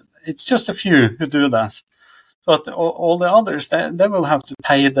 It's just a few who do that. But all the others, they will have to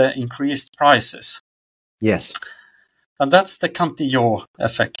pay the increased prices. Yes. And that's the Cantillon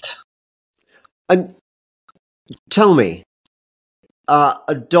effect. And tell me,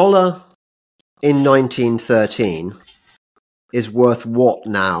 $1 in 1913 is worth what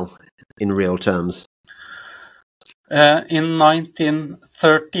now in real terms? In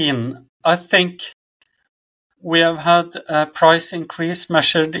 1913, I think we have had a price increase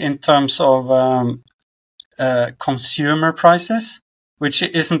measured in terms of consumer prices, which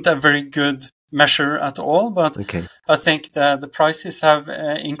isn't a very good measure at all, but okay. I think the prices have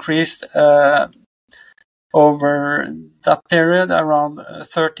increased over that period around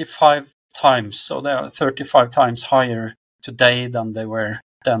 35 times. So they are 35 times higher today than they were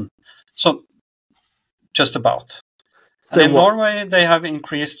then. So just about. So and in Norway, they have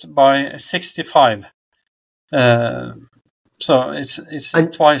increased by 65. So it's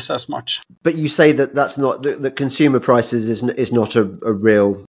twice as much. But you say that's not the consumer prices is not a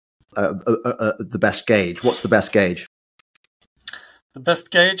real the best gauge. What's the best gauge? The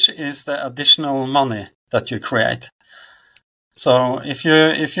best gauge is the additional money that you create. So if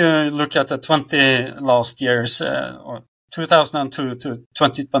you look at the 20 last years, or 2002 to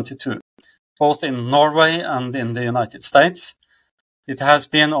 2022, both in Norway and in the United States, it has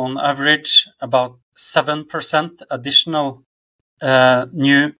been on average about 7% additional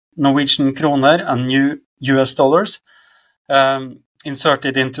new Norwegian kroner and new US dollars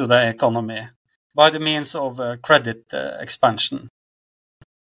inserted into the economy by the means of credit expansion.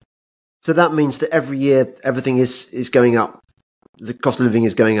 So that means that every year everything is going up. The cost of living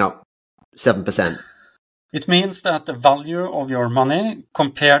is going up 7%. It means that the value of your money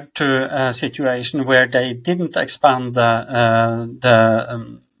compared to a situation where they didn't expand the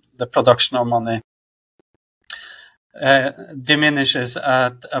production of money diminishes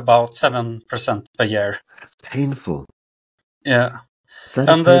at about 7% per year. Painful. Yeah. That is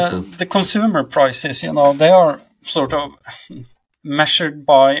And painful. the consumer prices, they are sort of measured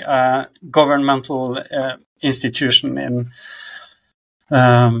by a governmental institution in,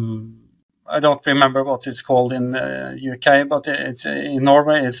 I don't remember what it's called in UK, but it's in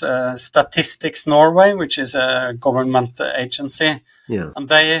Norway. It's Statistics Norway, which is a government agency. Yeah. And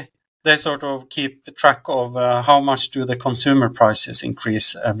they sort of keep track of how much do the consumer prices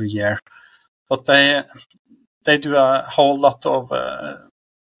increase every year. But they do a whole lot of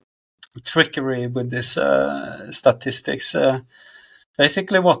trickery with this statistics.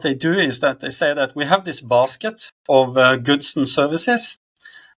 Basically, what they do is that they say that we have this basket of goods and services,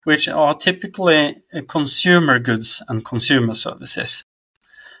 which are typically consumer goods and consumer services.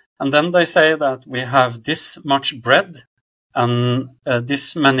 And then they say that we have this much bread and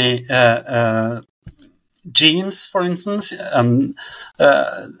this many jeans, for instance, and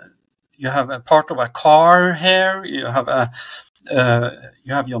you have a part of a car here, you have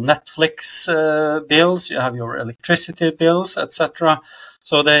your Netflix bills, you have your electricity bills, etc.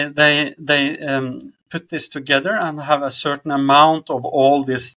 So they put this together and have a certain amount of all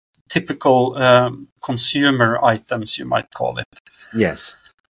these typical consumer items, you might call it. Yes.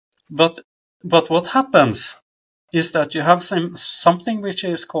 But what happens is that you have something which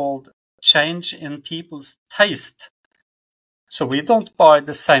is called change in people's taste. So we don't buy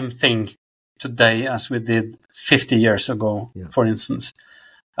the same thing today as we did 50 years ago, for instance.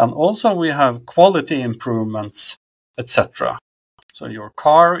 And also we have quality improvements, etc. So your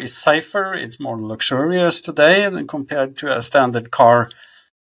car is safer, it's more luxurious today than compared to a standard car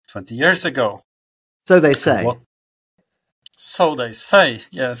 20 years ago. So they say. So they say,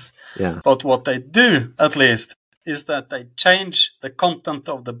 yes. Yeah. But what they do, at least, is that they change the content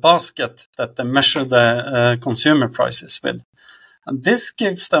of the basket that they measure the consumer prices with. And this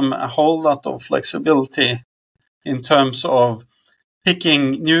gives them a whole lot of flexibility in terms of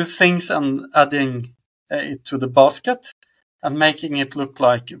picking new things and adding it to the basket and making it look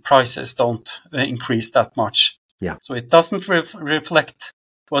like prices don't increase that much. Yeah. So it doesn't reflect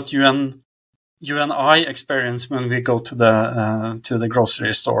what you and I experience when we go to the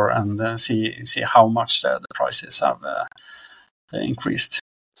grocery store and see how much the prices have increased.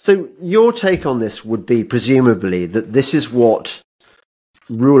 So your take on this would be presumably that this is what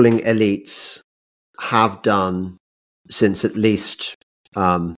ruling elites have done since at least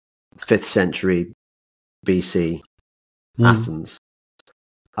 5th century BC Athens,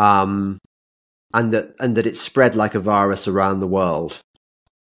 and that it spread like a virus around the world,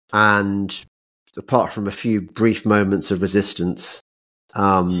 and apart from a few brief moments of resistance,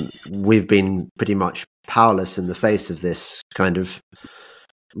 we've been pretty much powerless in the face of this kind of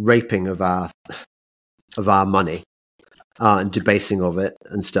raping of our money and debasing of it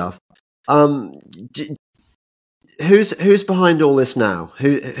and stuff. Who's behind all this now?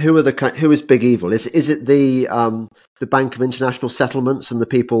 Who is Big Evil? Is it the Bank of International Settlements and the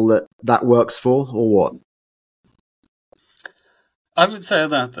people that works for, or what? I would say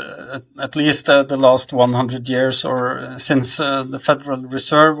that at least the last 100 years, or since the Federal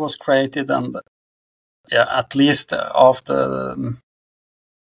Reserve was created, and at least after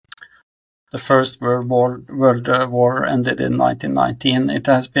the First World War ended in 1919, it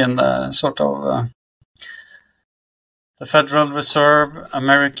has been sort of the Federal Reserve,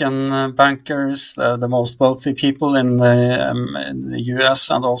 American bankers, the most wealthy people in the US,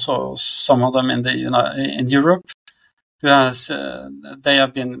 and also some of them in Europe. They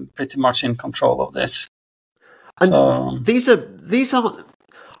have been pretty much in control of this. And so, these are.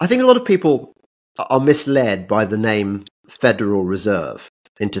 I think a lot of people are misled by the name Federal Reserve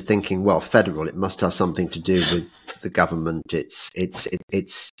into thinking, well, federal, it must have something to do with the government. It's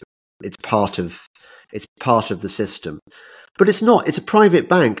part of the system, but it's not. It's a private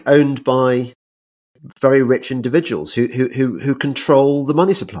bank owned by very rich individuals who control the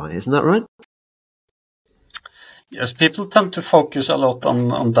money supply. Isn't that right? Yes, people tend to focus a lot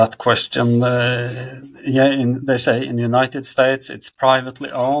on that question. They say in the United States it's privately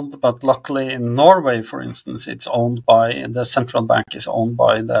owned, but luckily in Norway, for instance, it's owned by the central bank is owned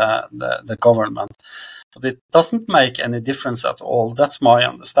by the government. But it doesn't make any difference at all. That's my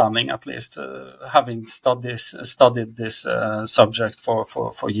understanding, at least, having studied this subject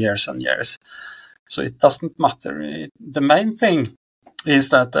for years and years. So it doesn't matter. The main thing is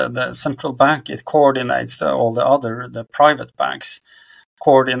that the central bank, it coordinates all the private banks,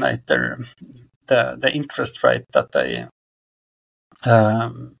 coordinate the interest rate that they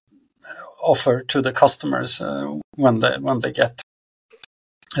offer to the customers when they get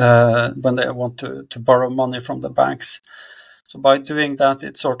when they want to borrow money from the banks. So by doing that,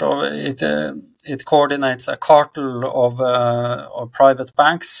 it coordinates a cartel of private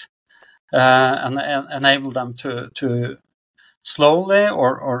banks and enable them to slowly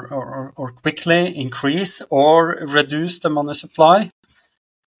or quickly increase or reduce the money supply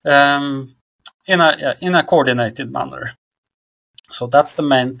in a coordinated manner. So that's the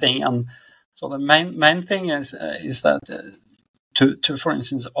main thing, and so the main thing is that to for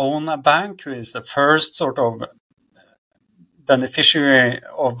instance own a bank who is the first sort of beneficiary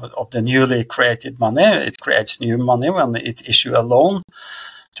of the newly created money. It creates new money when it issue a loan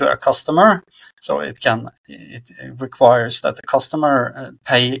to a customer. So it requires that the customer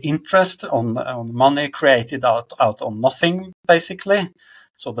pay interest on money created out on nothing, basically.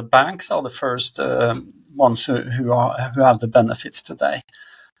 So the banks are the first ones who have the benefits today.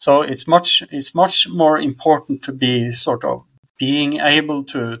 So it's much more important to be sort of being able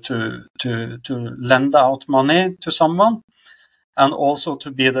to lend out money to someone, and also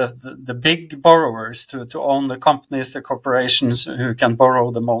to be the big borrowers, to own the companies, the corporations who can borrow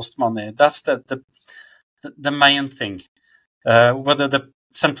the most money. That's the main thing. Whether the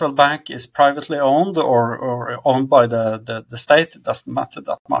central bank is privately owned or owned by the state, it doesn't matter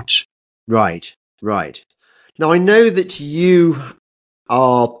that much. Right. Now, I know that you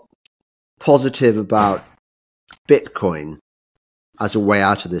are positive about Bitcoin as a way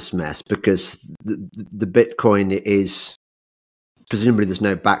out of this mess, because the Bitcoin is, presumably there's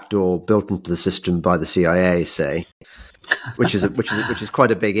no backdoor built into the system by the CIA, say, which is quite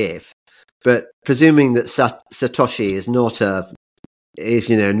a big if. But presuming that Satoshi is not a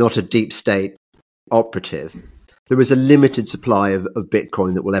deep state operative, there is a limited supply of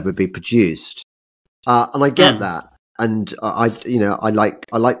Bitcoin that will ever be produced, and I get that, and I like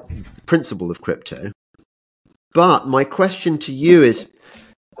the principle of crypto. But my question to you is,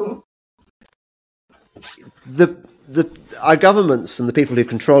 our governments and the people who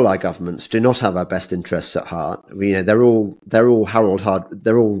control our governments do not have our best interests at heart. They're all Harold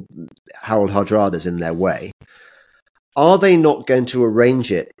Hardradas in their way. Are they not going to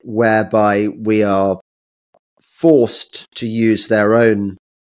arrange it whereby we are forced to use their own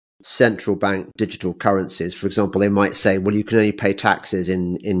central bank digital currencies? For example, they might say, well, you can only pay taxes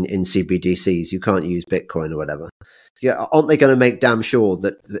in CBDCs. You can't use Bitcoin or whatever. Yeah, aren't they going to make damn sure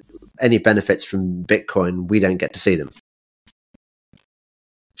that any benefits from Bitcoin, we don't get to see them?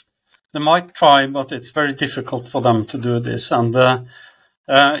 They might try, but it's very difficult for them to do this. And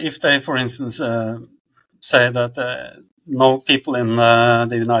if they, for instance, say that no people in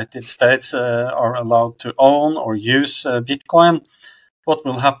the United States are allowed to own or use Bitcoin, what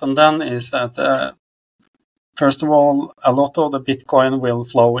will happen then is that, first of all, a lot of the Bitcoin will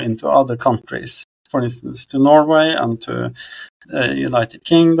flow into other countries, for instance, to Norway and to United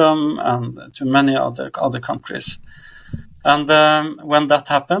Kingdom and to many other countries. And when that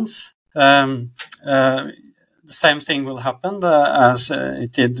happens, the same thing will happen as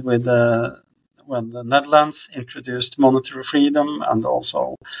it did with when the Netherlands introduced monetary freedom, and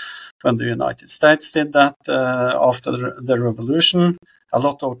also when the United States did that after the revolution. A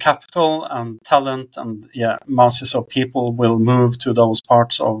lot of capital and talent and masses of people will move to those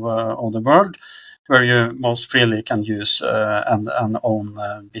parts of the world where you most freely can use and own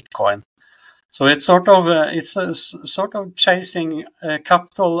Bitcoin. So it's sort of chasing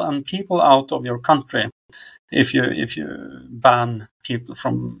capital and people out of your country if you ban people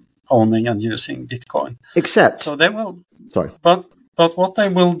from owning and using Bitcoin. Except, so they will. Sorry, but what they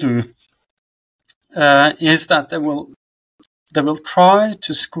will do is that they will try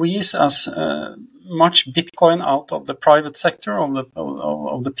to squeeze as much Bitcoin out of the private sector of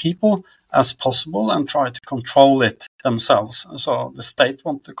the people as possible, and try to control it themselves. So the state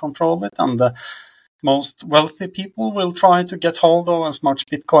want to control it, and the most wealthy people will try to get hold of as much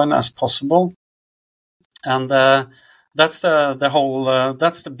Bitcoin as possible. And that's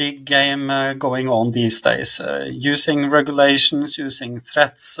that's the big game going on these days, using regulations, using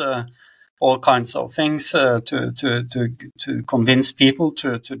threats, all kinds of things to convince people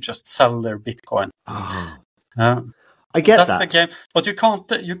to just sell their Bitcoin. I get that's that. The game, but you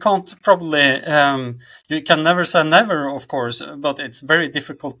can't probably you can never say never, of course, but it's very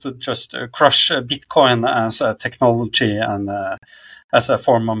difficult to just crush Bitcoin as a technology and as a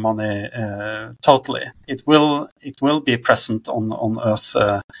form of money totally. It will be present on Earth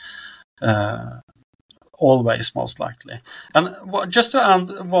always, most likely. And just to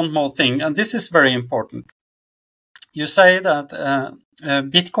add one more thing, and this is very important. You say that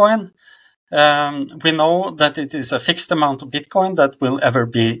Bitcoin, we know that it is a fixed amount of Bitcoin that will ever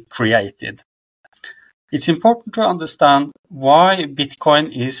be created. it's important to understand why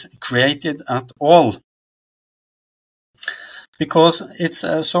Bitcoin is created at all. Because it's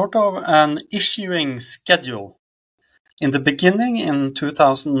a sort of an issuing schedule. In the beginning, in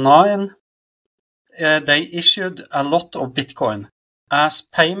 2009, they issued a lot of Bitcoin as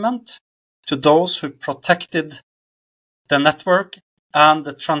payment to those who protected the network and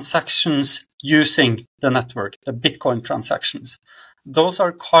the transactions using the network, the Bitcoin transactions. Those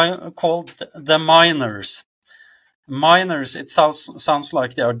are called the miners. Miners, it sounds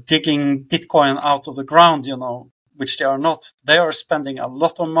like they are digging Bitcoin out of the ground, which they are not. They are spending a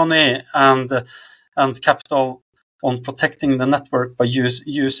lot of money and capital on protecting the network by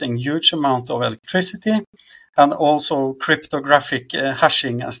using huge amount of electricity and also cryptographic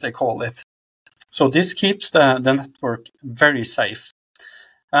hashing, as they call it. So this keeps the network very safe.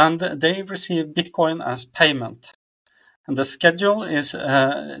 And they receive Bitcoin as payment. And the schedule is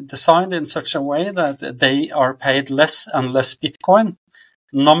designed in such a way that they are paid less and less Bitcoin,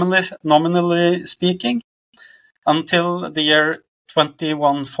 nominally speaking, until the year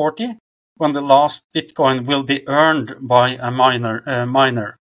 2140, when the last Bitcoin will be earned by a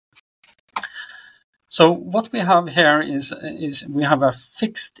miner. So what we have here is we have a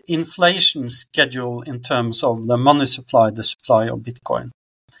fixed inflation schedule in terms of the money supply, the supply of Bitcoin.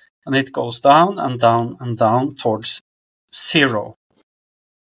 And it goes down and down and down towards zero.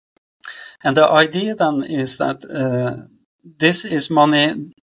 And the idea then is that this is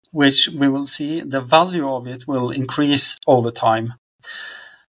money which we will see the value of it will increase over time.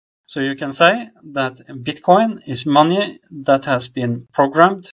 So you can say that Bitcoin is money that has been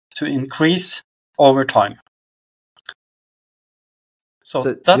programmed to increase over time. So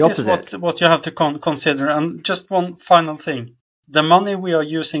that is what you have to consider. And just one final thing. The money we are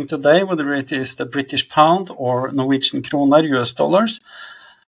using today, whether it is the British pound or Norwegian kroner, US dollars,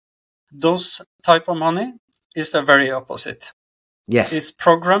 those type of money is the very opposite. Yes. It's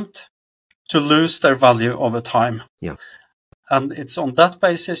programmed to lose their value over time. Yeah. And it's on that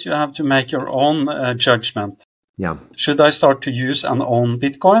basis you have to make your own judgment. Yeah. Should I start to use and own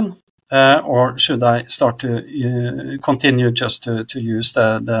Bitcoin? Or should I start to continue just to use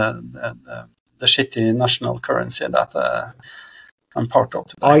the shitty national currency that I'm part of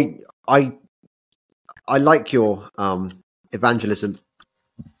today? I like your evangelism.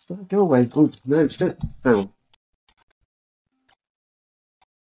 Go away. Oh, no, don't. Hang on.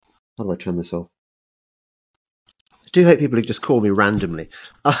 How do I turn this off? I do hate people who just call me randomly.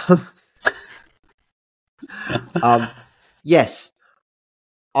 Yes,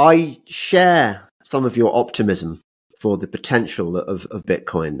 I share some of your optimism for the potential of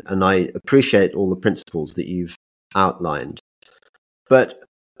Bitcoin, and I appreciate all the principles that you've outlined. But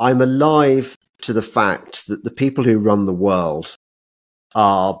I'm alive to the fact that the people who run the world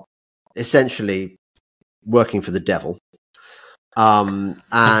are essentially working for the devil.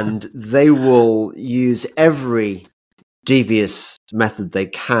 And they will use every devious method they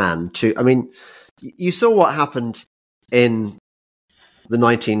can to, I mean, you saw what happened in the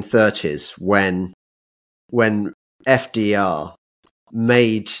 1930s when FDR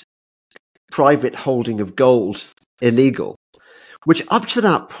made private holding of gold illegal, which up to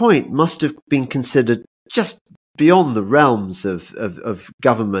that point must have been considered just beyond the realms of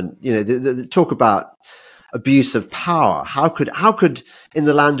government. The talk about abuse of power. How could in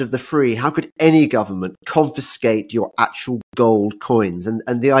the land of the free, how could any government confiscate your actual gold coins?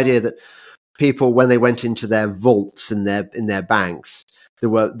 And the idea that people, when they went into their vaults in their banks, there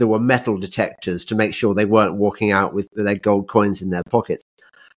were metal detectors to make sure they weren't walking out with their gold coins in their pockets.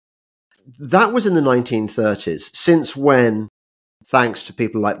 That was in the 1930s. Since when, thanks to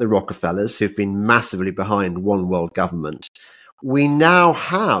people like the Rockefellers, who've been massively behind one world government, we now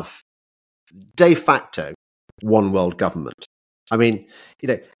have de facto one world government. I mean,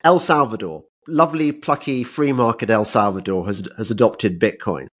 El Salvador, lovely, plucky, free market El Salvador has adopted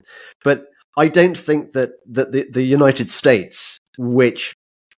Bitcoin. But I don't think that the United States, which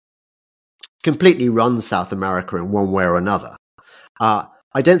completely runs South America in one way or another,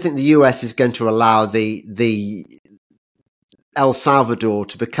 I don't think the US is going to allow the El Salvador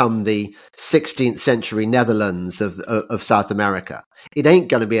to become the 16th century Netherlands of South America. It ain't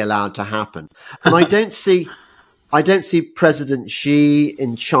going to be allowed to happen. And I don't see President Xi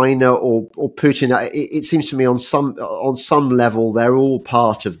in China or Putin. It seems to me on some level they're all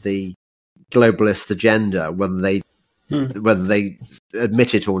part of the globalist agenda, whether they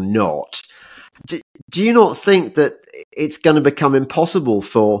admit it or not. Do you not think that it's going to become impossible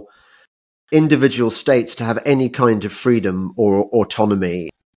for individual states to have any kind of freedom or autonomy?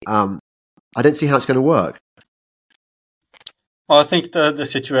 I don't see how it's going to work. Well, I think the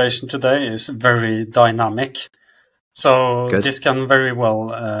situation today is very dynamic. So Good. this can very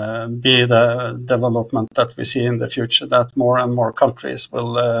well be the development that we see in the future, that more and more countries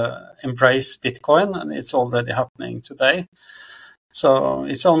will embrace Bitcoin, and it's already happening today. So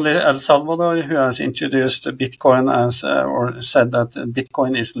it's only El Salvador who has introduced Bitcoin as, or said that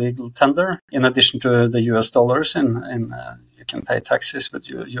Bitcoin is legal tender, in addition to the US dollars. You can pay taxes with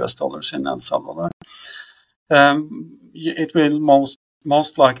US dollars in El Salvador. It will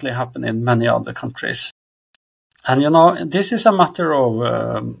most likely happen in many other countries. And, this is a matter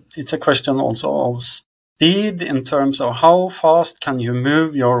of, it's a question also of speed in terms of how fast can you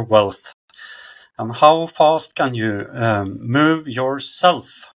move your wealth and how fast can you move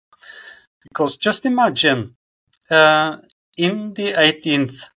yourself. Because just imagine, in the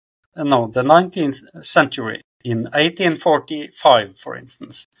 19th century, in 1845, for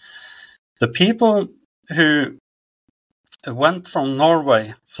instance, the people who went from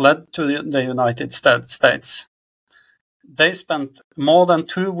Norway, fled to the United States, they spent more than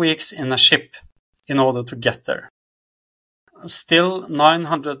 2 weeks in a ship in order to get there. Still,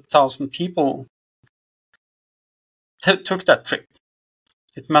 900,000 people took that trip.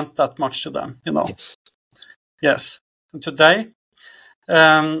 It meant that much to them, Yes. And today,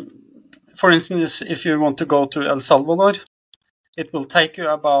 for instance, if you want to go to El Salvador, it will take you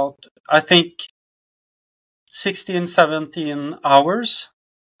about, I think, 16, 17 hours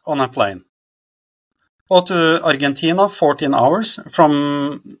on a plane. Or to Argentina, 14 hours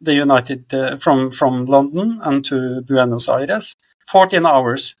from the from London and to Buenos Aires, 14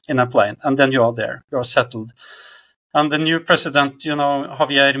 hours in a plane, and then you are there, you are settled. And the new president,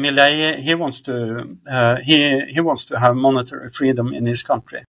 Javier Milei, he wants to have monetary freedom in his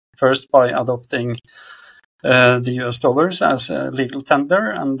country. First by adopting the US dollars as a legal tender,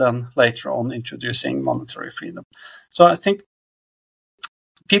 and then later on introducing monetary freedom. So I think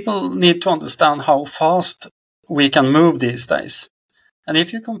people need to understand how fast we can move these days. And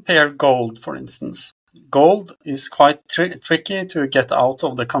if you compare gold, for instance, gold is quite tricky to get out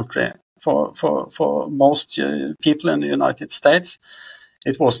of the country for most people in the United States.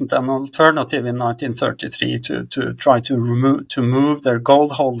 It wasn't an alternative in 1933 to try to move their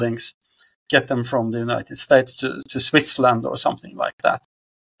gold holdings, get them from the United States to Switzerland or something like that.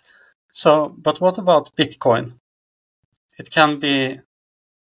 So, but what about Bitcoin? It can be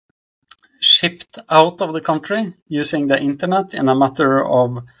shipped out of the country using the internet in a matter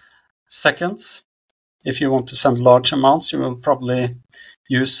of seconds. If you want to send large amounts, you will probably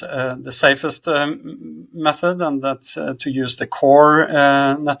use the safest method, and that's to use the core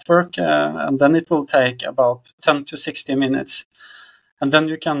network, and then it will take about 10 to 60 minutes. And then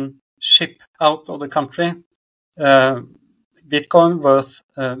you can ship out of the country Bitcoin worth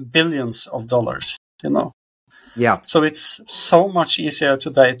billions of dollars, Yeah. So it's so much easier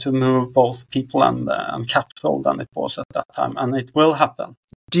today to move both people and capital than it was at that time, and it will happen.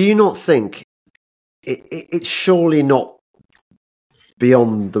 Do you not think it's surely not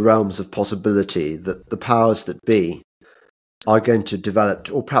beyond the realms of possibility that the powers that be are going to develop,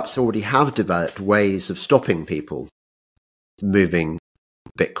 or perhaps already have developed, ways of stopping people moving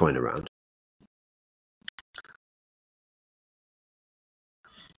Bitcoin around?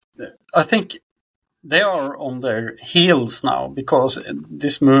 I think they are on their heels now because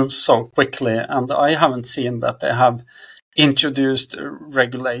this moves so quickly, and I haven't seen that they have introduced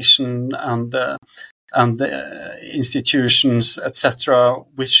regulation and institutions, etc.,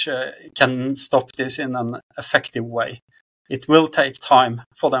 which can stop this in an effective way. It will take time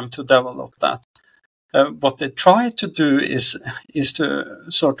for them to develop that. What they try to do is to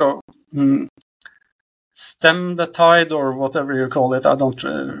sort of stem the tide, or whatever you call it. I don't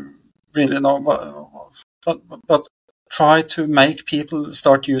really know, but try to make people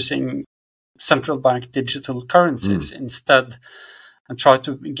start using central bank digital currencies instead, and try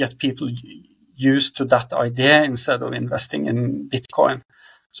to get people used to that idea instead of investing in Bitcoin.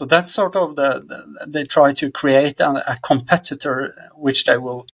 So that's sort of they try to create a competitor which they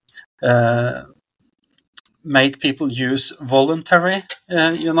will make people use voluntarily,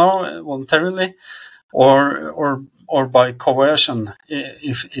 or by coercion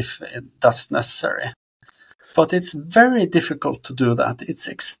if that's necessary. But it's very difficult to do that. It's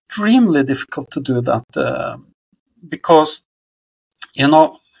extremely difficult to do that because,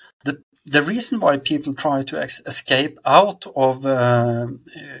 the reason why people try to escape out of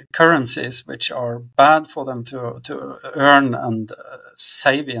currencies which are bad for them to earn and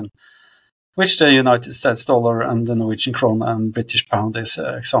save in, which the United States dollar and the Norwegian krone and British pound is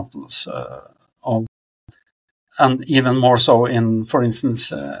examples of, and even more so in, for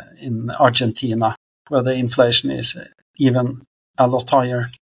instance, in Argentina, where the inflation is even a lot higher.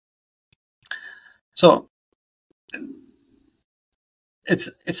 So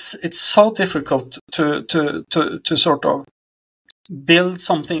it's so difficult to sort of build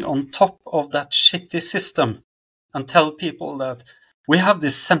something on top of that shitty system and tell people that we have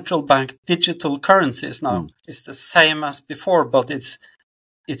this central bank digital currencies now. It's the same as before, but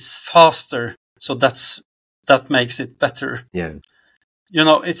it's faster, so that makes it better. Yeah,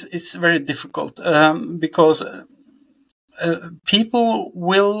 it's very difficult because people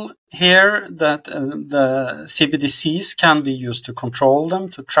will hear that the CBDCs can be used to control them,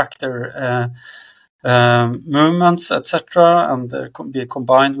 to track their movements, etc., and be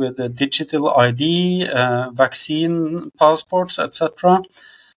combined with the digital ID, vaccine passports, etc.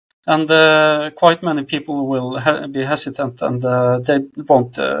 And quite many people will be hesitant, and they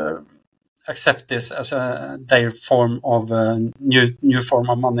won't accept this as their form of new form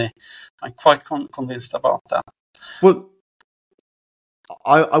of money. I'm quite convinced about that. Well,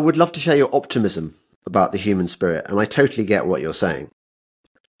 I would love to share your optimism about the human spirit, and I totally get what you're saying.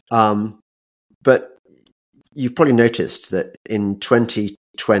 But you've probably noticed that in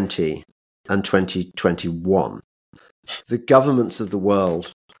 2020 and 2021, the governments of the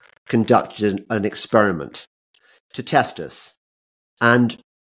world conducted an experiment to test us, and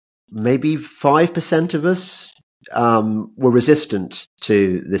maybe 5% of us were resistant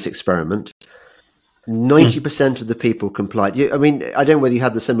to this experiment. 90% of the people complied. I mean, I don't know whether you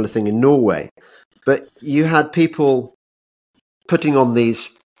had the similar thing in Norway, but you had people putting on these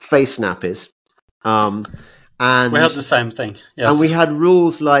face nappies. And we had the same thing, yes. And we had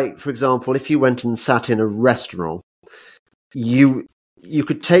rules like, for example, if you went and sat in a restaurant, you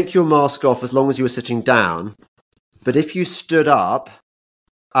could take your mask off as long as you were sitting down, but if you stood up,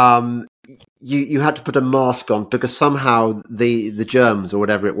 you had to put a mask on because somehow the germs or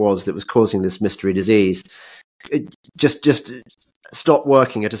whatever it was that was causing this mystery disease just stopped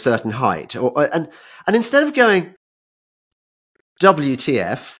working at a certain height. And instead of going,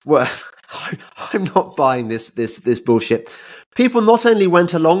 WTF, well, I'm not buying this bullshit, people not only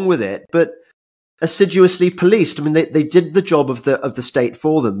went along with it, but assiduously policed. I mean, they did the job of the state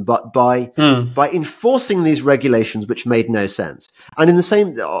for them, but by enforcing these regulations which made no sense. And on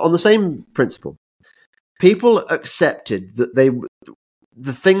the same principle, people accepted that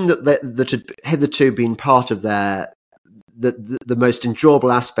the thing that had hitherto been part of the most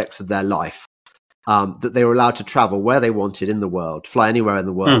enjoyable aspects of their life, that they were allowed to travel where they wanted in the world, fly anywhere in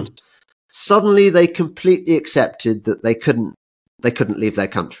the world. Suddenly, they completely accepted that they couldn't leave their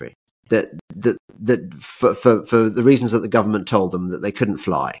country. That for the reasons that the government told them that they couldn't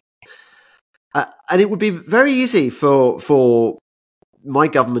fly, and it would be very easy for my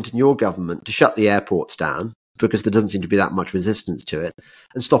government and your government to shut the airports down because there doesn't seem to be that much resistance to it,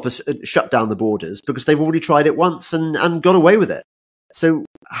 and shut down the borders because they've already tried it once and got away with it. So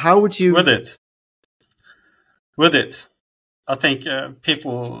how would you? With it, I think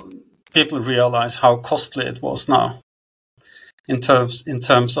people realize how costly it was now. In terms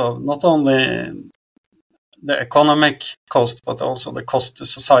of not only the economic cost, but also the cost to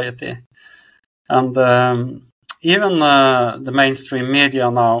society. And even the mainstream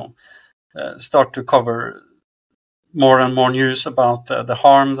media now start to cover more and more news about the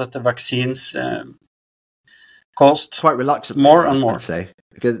harm that the vaccines caused. Quite reluctant. More and more. I'd say.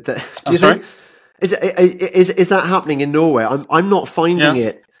 Because do you think, is that happening in Norway? I'm not finding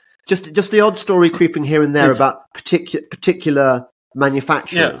it. Just the odd story creeping here and there about particular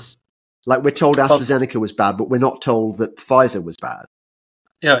manufacturers. Yeah. Like we're told AstraZeneca was bad, but we're not told that Pfizer was bad.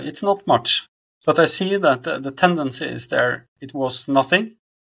 Yeah, it's not much. But I see that the tendency is there. It was nothing,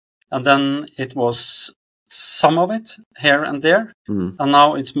 and then it was some of it here and there, and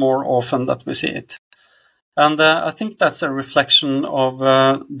now it's more often that we see it. And I think that's a reflection of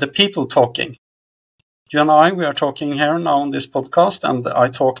the people talking. You and I, we are talking here now on this podcast, and I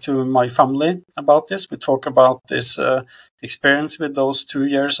talk to my family about this. We talk about this experience with those 2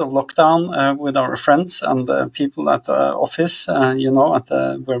 years of lockdown with our friends and people at the office,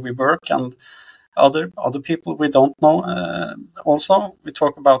 where we work, and other people we don't know. Also, we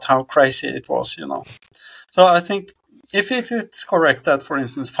talk about how crazy it was, So I think if it's correct that, for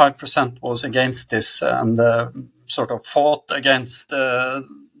instance, 5% was against this and sort of fought against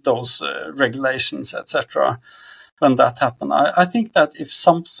those regulations, etc., when that happened, I think that if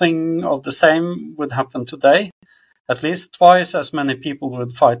something of the same would happen today, at least twice as many people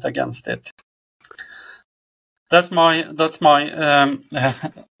would fight against it. That's my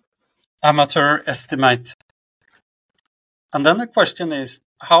amateur estimate. And then the question is,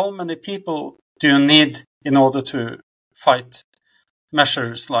 how many people do you need in order to fight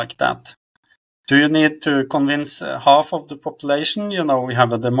measures like that? Do you need to convince half of the population? We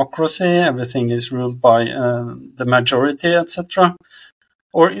have a democracy, everything is ruled by the majority, etc.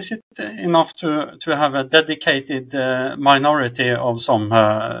 Or is it enough to have a dedicated minority of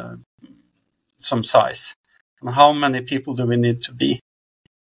some size? And how many people do we need to be?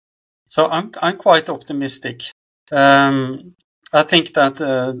 So I'm quite optimistic. I think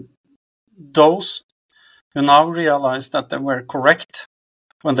that those who now realize that they were correct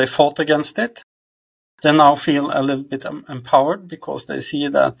when they fought against it, they now feel a little bit empowered because they see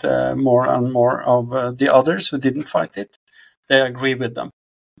that more and more of the others who didn't fight it, they agree with them.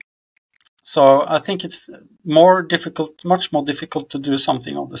 So I think it's much more difficult to do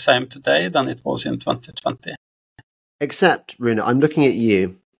something of the same today than it was in 2020. Except, Rune, I'm looking at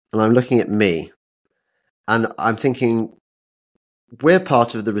you and I'm looking at me and I'm thinking we're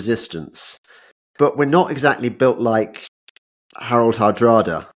part of the resistance, but we're not exactly built like Harald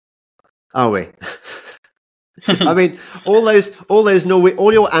Hardrada, are we? I mean, all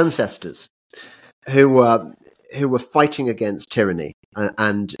your ancestors who were fighting against tyranny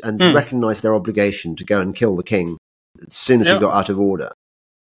and recognized their obligation to go and kill the king as soon as he got out of order.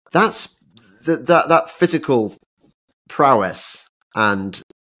 That's that physical prowess and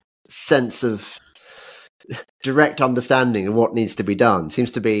sense of direct understanding of what needs to be done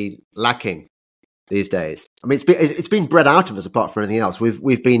seems to be lacking these days. I mean, it's been bred out of us. Apart from anything else,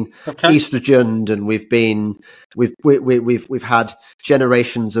 we've been estrogened, and we've had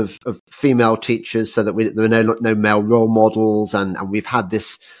generations of female teachers, so that there are no male role models, and we've had the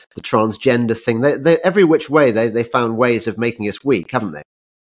transgender thing. They every which way they found ways of making us weak, haven't they?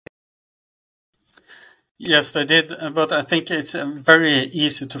 Yes, they did. But I think it's very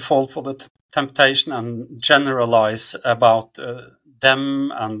easy to fall for the temptation and generalize about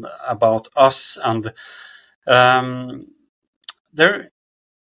them and about us, and I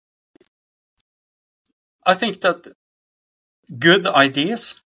think that good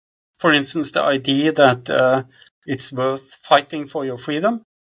ideas, for instance, the idea that it's worth fighting for your freedom,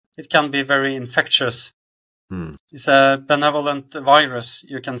 it can be very infectious. It's a benevolent virus,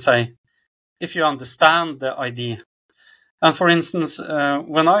 you can say, if you understand the idea. And for instance,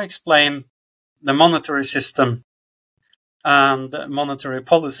 when I explain the monetary system and monetary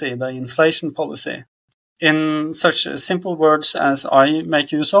policy, the inflation policy, in such simple words as I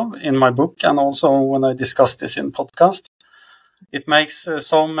make use of in my book, and also when I discuss this in podcast, it makes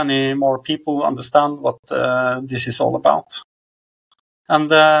so many more people understand what this is all about.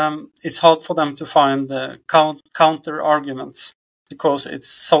 And it's hard for them to find counter arguments, because it's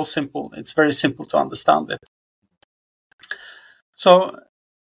so simple. It's very simple to understand it. So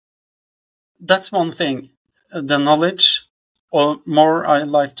that's one thing, the knowledge, or more I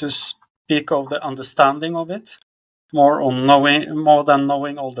like to speak of the understanding of it, more than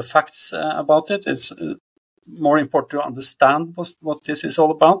knowing all the facts about it. It's more important to understand what this is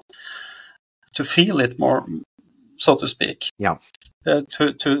all about, to feel it more, so to speak. Yeah.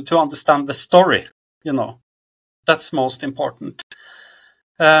 To understand the story, that's most important.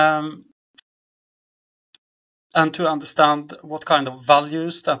 And to understand what kind of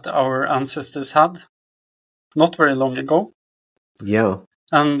values that our ancestors had not very long ago. Yeah.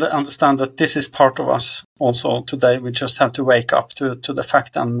 And understand that this is part of us also today. We just have to wake up to the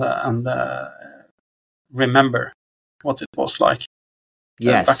fact and remember what it was like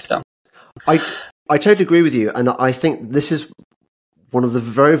back then. I totally agree with you. And I think this is one of the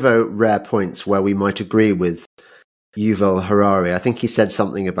very, very rare points where we might agree with Yuval Harari. I think he said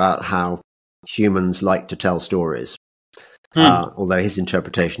something about how humans like to tell stories. Although his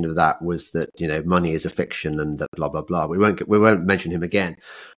interpretation of that was that money is a fiction and that blah blah blah. We won't mention him again.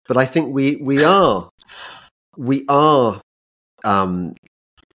 But I think we are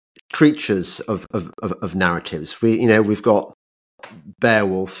creatures of narratives. We've got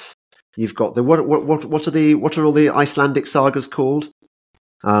Beowulf. You've got what are all the Icelandic sagas called?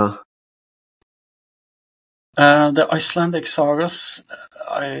 The Icelandic sagas,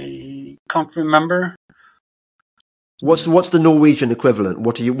 I can't remember. What's the Norwegian equivalent?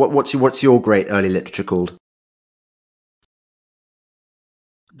 What's your great early literature called?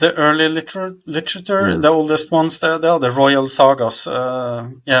 The early literature, the oldest ones, they are the royal sagas.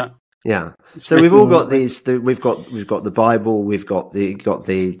 Yeah. So we've all got these. We've got the Bible. We've got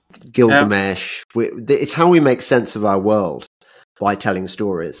the Gilgamesh. It's how we make sense of our world, by telling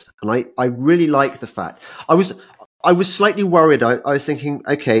stories. And I really like the fact. I was slightly worried. I was thinking,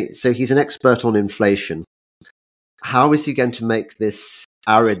 okay, so he's an expert on inflation. How is he going to make this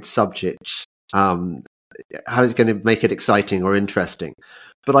arid subject? How is he going to make it exciting or interesting?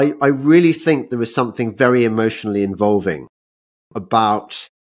 But I really think there is something very emotionally involving about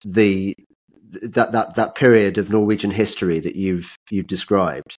the that period of Norwegian history that you've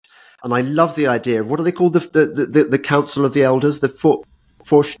described. And I love the idea of, what are they called? The Council of the Elders, the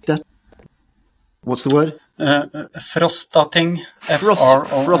Forstedt. What's the word? Frostating.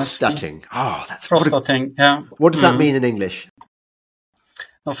 Frostating. Oh, that's Frostating. Yeah. What does that mean in English?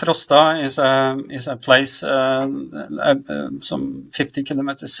 Now, Frosta is a place some 50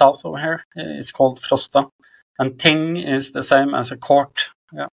 kilometers south of here. It's called Frosta, and Ting is the same as a court.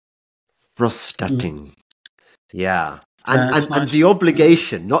 Yeah. Frostating. Yeah. And nice. and the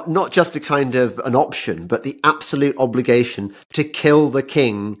obligation, not just a kind of an option, but the absolute obligation to kill the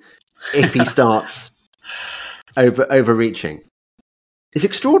king if he starts overreaching. It's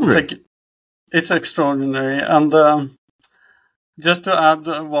extraordinary. It's extraordinary. And just to add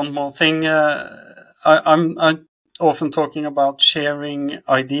one more thing, I'm often talking about sharing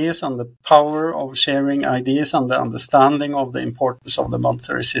ideas and the power of sharing ideas and the understanding of the importance of the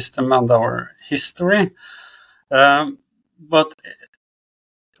monetary system and our history. But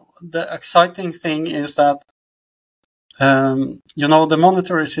the exciting thing is that, the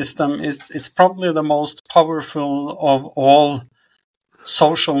monetary system is probably the most powerful of all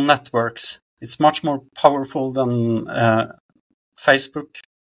social networks. It's much more powerful than Facebook,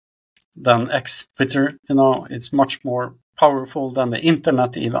 than X, Twitter. It's much more powerful than the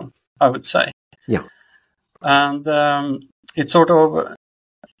internet, even, I would say. Yeah. And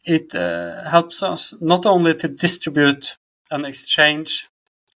it helps us not only to distribute and exchange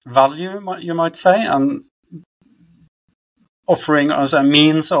value, you might say, and offering us a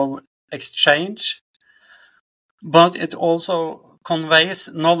means of exchange, but it also conveys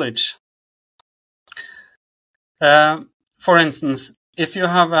knowledge. For instance, if you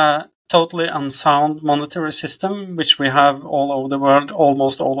have a totally unsound monetary system, which we have all over the world,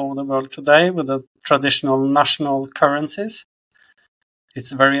 almost all over the world today, with the traditional national currencies,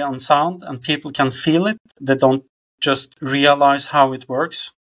 it's very unsound and people can feel it. They don't just realize how it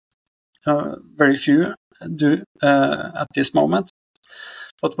works. Very few do at this moment.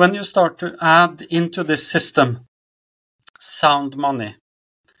 But when you start to add into this system sound money,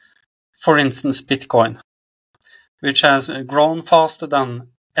 for instance, Bitcoin, which has grown faster than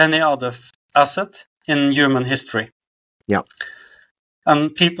any other asset in human history. Yeah.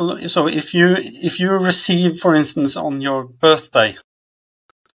 And people, so if you receive, for instance, on your birthday,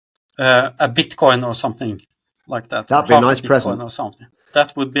 a Bitcoin or something like that, that'd be a nice present or something.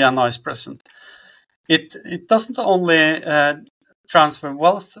 That would be a nice present. It doesn't only transfer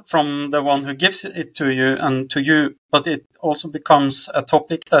wealth from the one who gives it to you and to you, but it also becomes a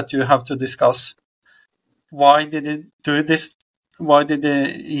topic that you have to discuss. Why did he do this? Why did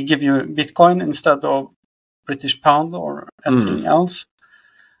he give you Bitcoin instead of British pound or anything else?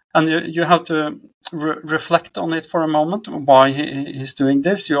 And you have to reflect on it for a moment, why he's doing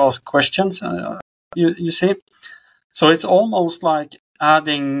this. You ask questions, you see. So it's almost like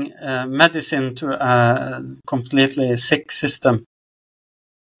adding medicine to a completely sick system.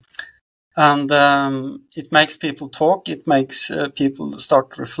 And it makes people talk. It makes people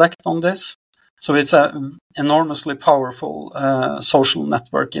start to reflect on this. So it's an enormously powerful social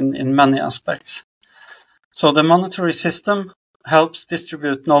network in many aspects. So the monetary system helps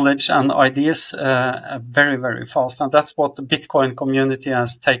distribute knowledge and ideas very, very fast. And that's what the Bitcoin community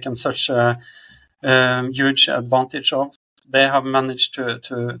has taken such a huge advantage of. They have managed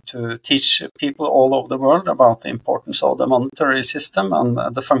to teach people all over the world about the importance of the monetary system and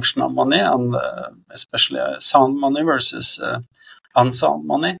the function of money, and especially sound money versus unsound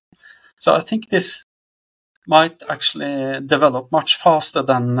money. So I think this might actually develop much faster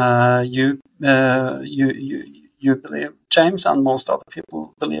than you believe, James, and most other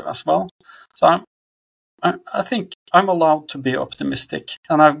people believe as well. So I think I'm allowed to be optimistic,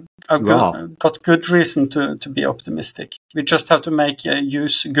 and I've got good reason to be optimistic. We just have to make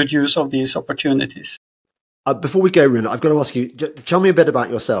good use of these opportunities. Before we go, Rune, I've got to ask you, tell me a bit about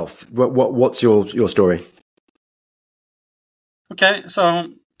yourself. What's your story? Okay,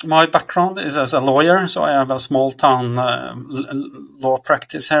 so my background is as a lawyer, so I have a small town law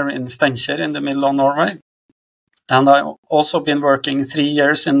practice here in Steinkjer in the middle of Norway. And I've also been working 3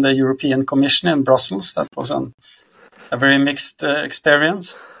 years in the European Commission in Brussels. That was a very mixed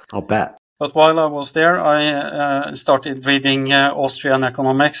experience. I'll bet. But while I was there, I started reading Austrian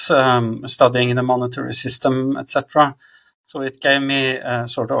economics, studying the monetary system, etc. So it gave me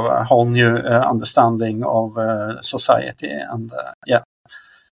sort of a whole new understanding of society. And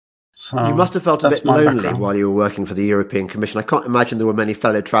So you must have felt a bit lonely while you were working for the European Commission. I can't imagine there were many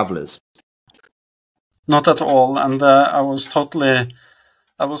fellow travellers. Not at all, and I was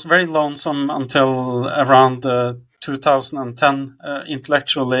very lonesome until around 2010,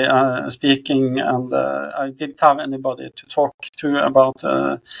 intellectually speaking, and I didn't have anybody to talk to about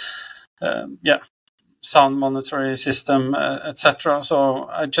sound monetary system, etc. So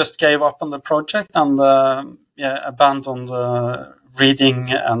I just gave up on the project and abandoned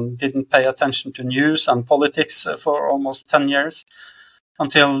reading and didn't pay attention to news and politics for almost 10 years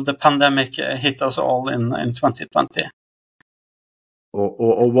until the pandemic hit us all in 2020.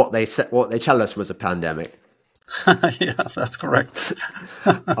 Or what they tell us was a pandemic. Yeah, that's correct.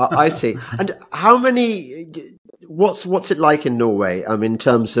 I see. And how many? What's it like in Norway? In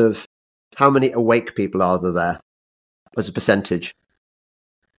terms of how many awake people are there as a percentage?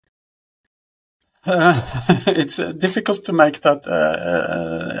 It's difficult to make that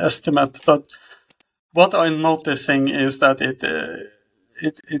estimate, but what I'm noticing is that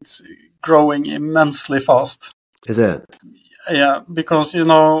it's growing immensely fast. Is it? Yeah, because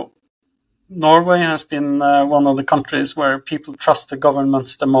Norway has been one of the countries where people trust the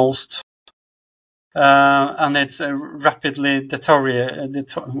governments the most, and it's rapidly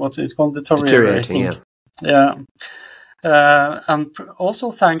deteriorating. Yeah. And also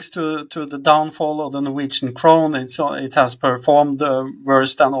thanks to the downfall of the Norwegian krone, it has performed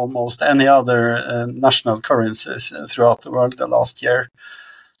worse than almost any other national currencies throughout the world the last year.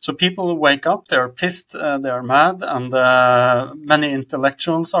 So people wake up, they're pissed, they're mad, and many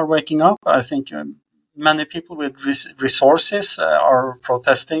intellectuals are waking up. I think many people with resources are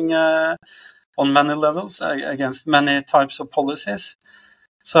protesting on many levels against many types of policies.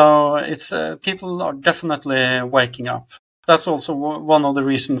 So it's people are definitely waking up. That's also one of the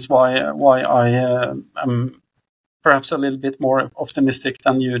reasons why I am perhaps a little bit more optimistic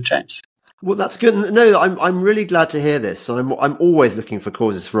than you, James. Well, that's good. No, I'm really glad to hear this. I'm always looking for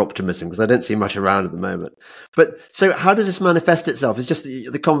causes for optimism because I don't see much around at the moment. But so, how does this manifest itself? It's just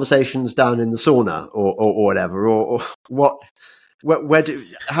the conversations down in the sauna, or whatever, or what?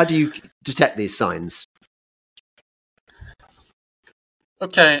 How do you detect these signs?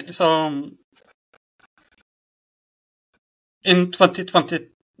 Okay, so in 2020,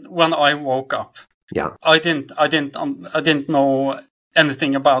 when I woke up, I didn't know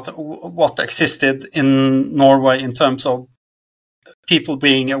anything about what existed in Norway in terms of people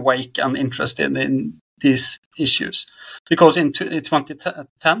being awake and interested in these issues. Because in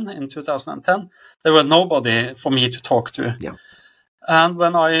 2010, there was nobody for me to talk to. Yeah. And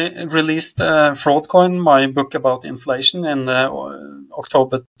when I released Fraudcoin, my book about inflation in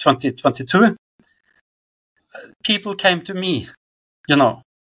October 2022, people came to me,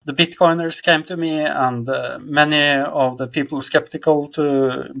 The Bitcoiners came to me, and many of the people skeptical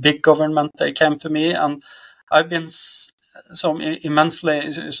to big government, they came to me, and I've been so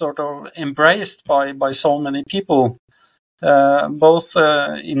immensely sort of embraced by so many people, both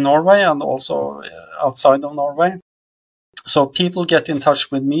in Norway and also outside of Norway. So people get in touch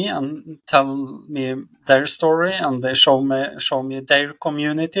with me and tell me their story, and they show me their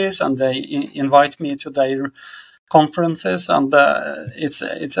communities, and they invite me to their conferences, and it's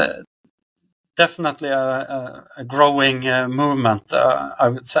definitely a growing movement, I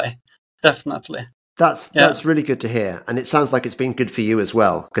would say. Definitely. That's really good to hear, and it sounds like it's been good for you as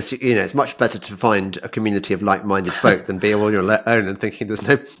well, because it's much better to find a community of like-minded folk than be on your own and thinking there's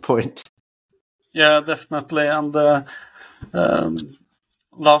no point. Yeah, definitely. And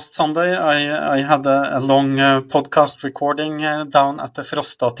last Sunday, I had a long podcast recording down at the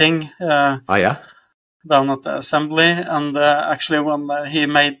Frostating. Down at the assembly, and actually, when he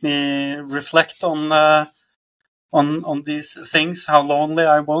made me reflect on these things, how lonely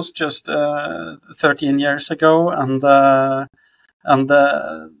I was just 13 years ago, and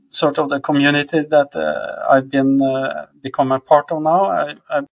sort of the community that I've become a part of now.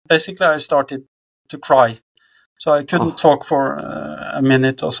 I started to cry. So I couldn't talk for a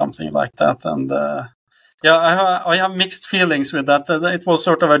minute or something like that. And I have mixed feelings with that. It was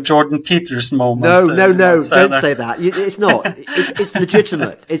sort of a Jordan Peterson moment. No, don't say that. It's not. It's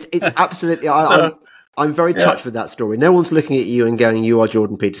legitimate. It's absolutely. I'm very touched with that story. No one's looking at you and going, "You are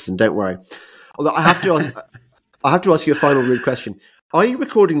Jordan Peterson." Don't worry. Although I have to ask you a final rude question. Are you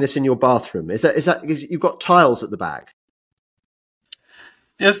recording this in your bathroom? Is that you've got tiles at the back?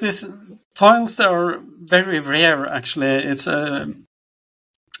 Yes, these tiles are very rare. Actually, it's a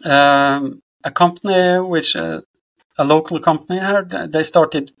company which a local company had. They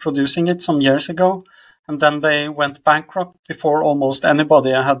started producing it some years ago, and then they went bankrupt before almost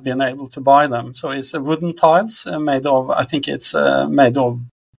anybody had been able to buy them. So it's a wooden tiles made of. I think it's made of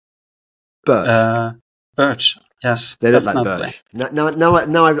birch. Birch. Yes, they look definitely. Like birch.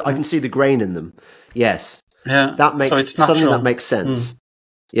 Now I can see the grain in them. Yes. Yeah. That makes so it's natural. Suddenly that makes sense.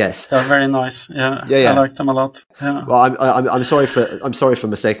 Yes, they're very nice. Yeah, yeah. I like them a lot. Yeah. Well, I'm sorry for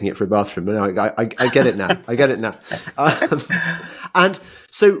mistaking it for a bathroom. I get it now. I get it now. And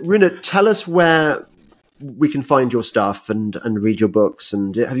so, Rune, tell us where we can find your stuff and read your books.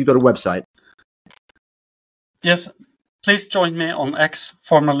 And have you got a website? Yes. Please join me on X,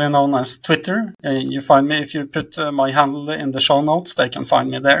 formerly known as Twitter. You find me if you put my handle in the show notes. They can find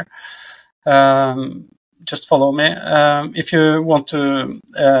me there. Just follow me. If you want to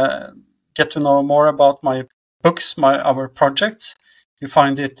get to know more about my books, our projects, you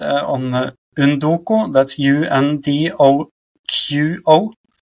find it on Undoko. That's UNDOQO.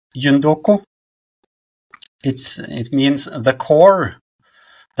 Undoko. It means the core,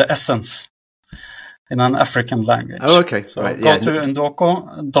 the essence, in an African language. Oh, okay. So right. go to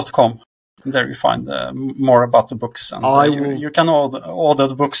undoko.com. There you find more about the books. And you can order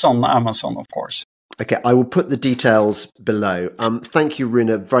the books on Amazon, of course. Okay, I will put the details below. Thank you,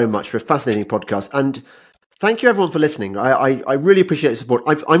 Rune, very much for a fascinating podcast. And thank you, everyone, for listening. I really appreciate the support.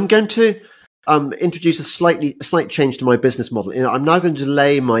 I'm going to introduce a slight change to my business model. I'm now going to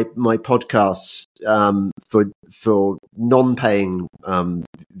delay my podcasts for non-paying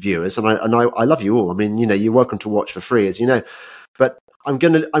viewers, and I love you all. I mean, you're welcome to watch for free, as you know. But I'm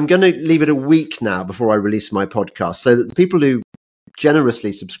gonna leave it a week now before I release my podcast, so that the people who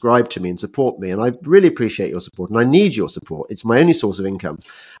generously subscribe to me and support me, and I really appreciate your support, and I need your support. It's my only source of income.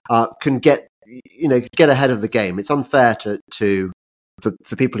 Can get ahead of the game. It's unfair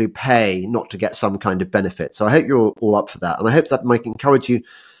for people who pay not to get some kind of benefit. So I hope you're all up for that, and I hope that might encourage you,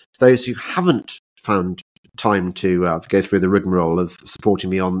 those who haven't found time to go through the rigmarole of supporting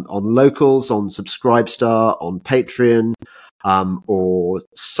me on Locals, on Subscribestar, on Patreon, or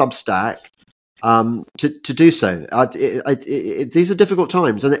Substack. To do so. These are difficult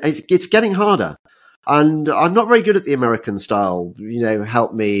times, and it's getting harder. And I'm not very good at the American style,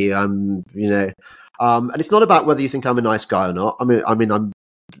 help me, and it's not about whether you think I'm a nice guy or not. I mean, I'm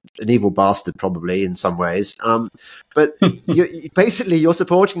an evil bastard probably in some ways. But you're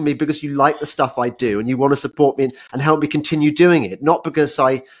supporting me because you like the stuff I do, and you want to support me and help me continue doing it, not because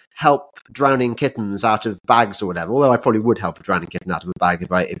I help drowning kittens out of bags or whatever. Although I probably would help a drowning kitten out of a bag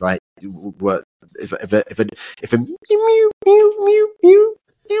if I were if a mew mew mew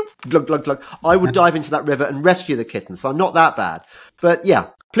glug glug glug, I would dive into that river and rescue the kitten. So I'm not that bad. But yeah,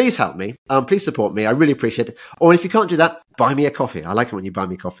 please help me. Please support me. I really appreciate it. Or if you can't do that, buy me a coffee. I like it when you buy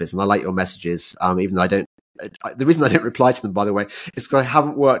me coffees, and I like your messages. Even though I don't. The reason I don't reply to them, by the way, is because I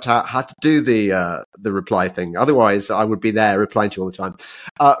haven't worked out how to do the reply thing. Otherwise, I would be there replying to you all the time.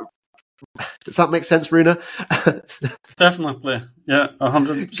 Does that make sense, Rune? Definitely. Yeah,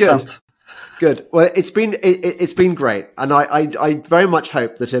 100%. Good. Well, it's been great, and I very much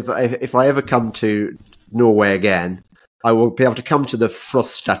hope that if I ever come to Norway again, I will be able to come to the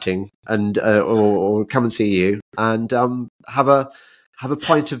Froststatting and or come and see you and have a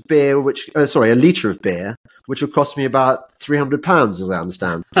pint of beer, a litre of beer, which will cost me about £300, as I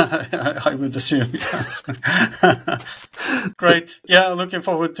understand. I would assume, yes. Great. Yeah, looking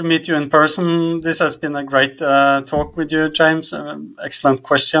forward to meet you in person. This has been a great talk with you, James. Excellent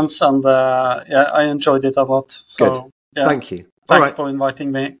questions, and I enjoyed it a lot. So, good. Yeah, thank you. Thanks for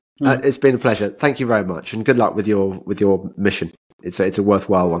inviting me. It's been a pleasure. Thank you very much, and good luck with your mission. It's a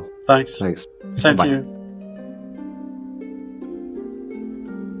worthwhile one. Thanks. Thanks. Same Bye-bye. to you.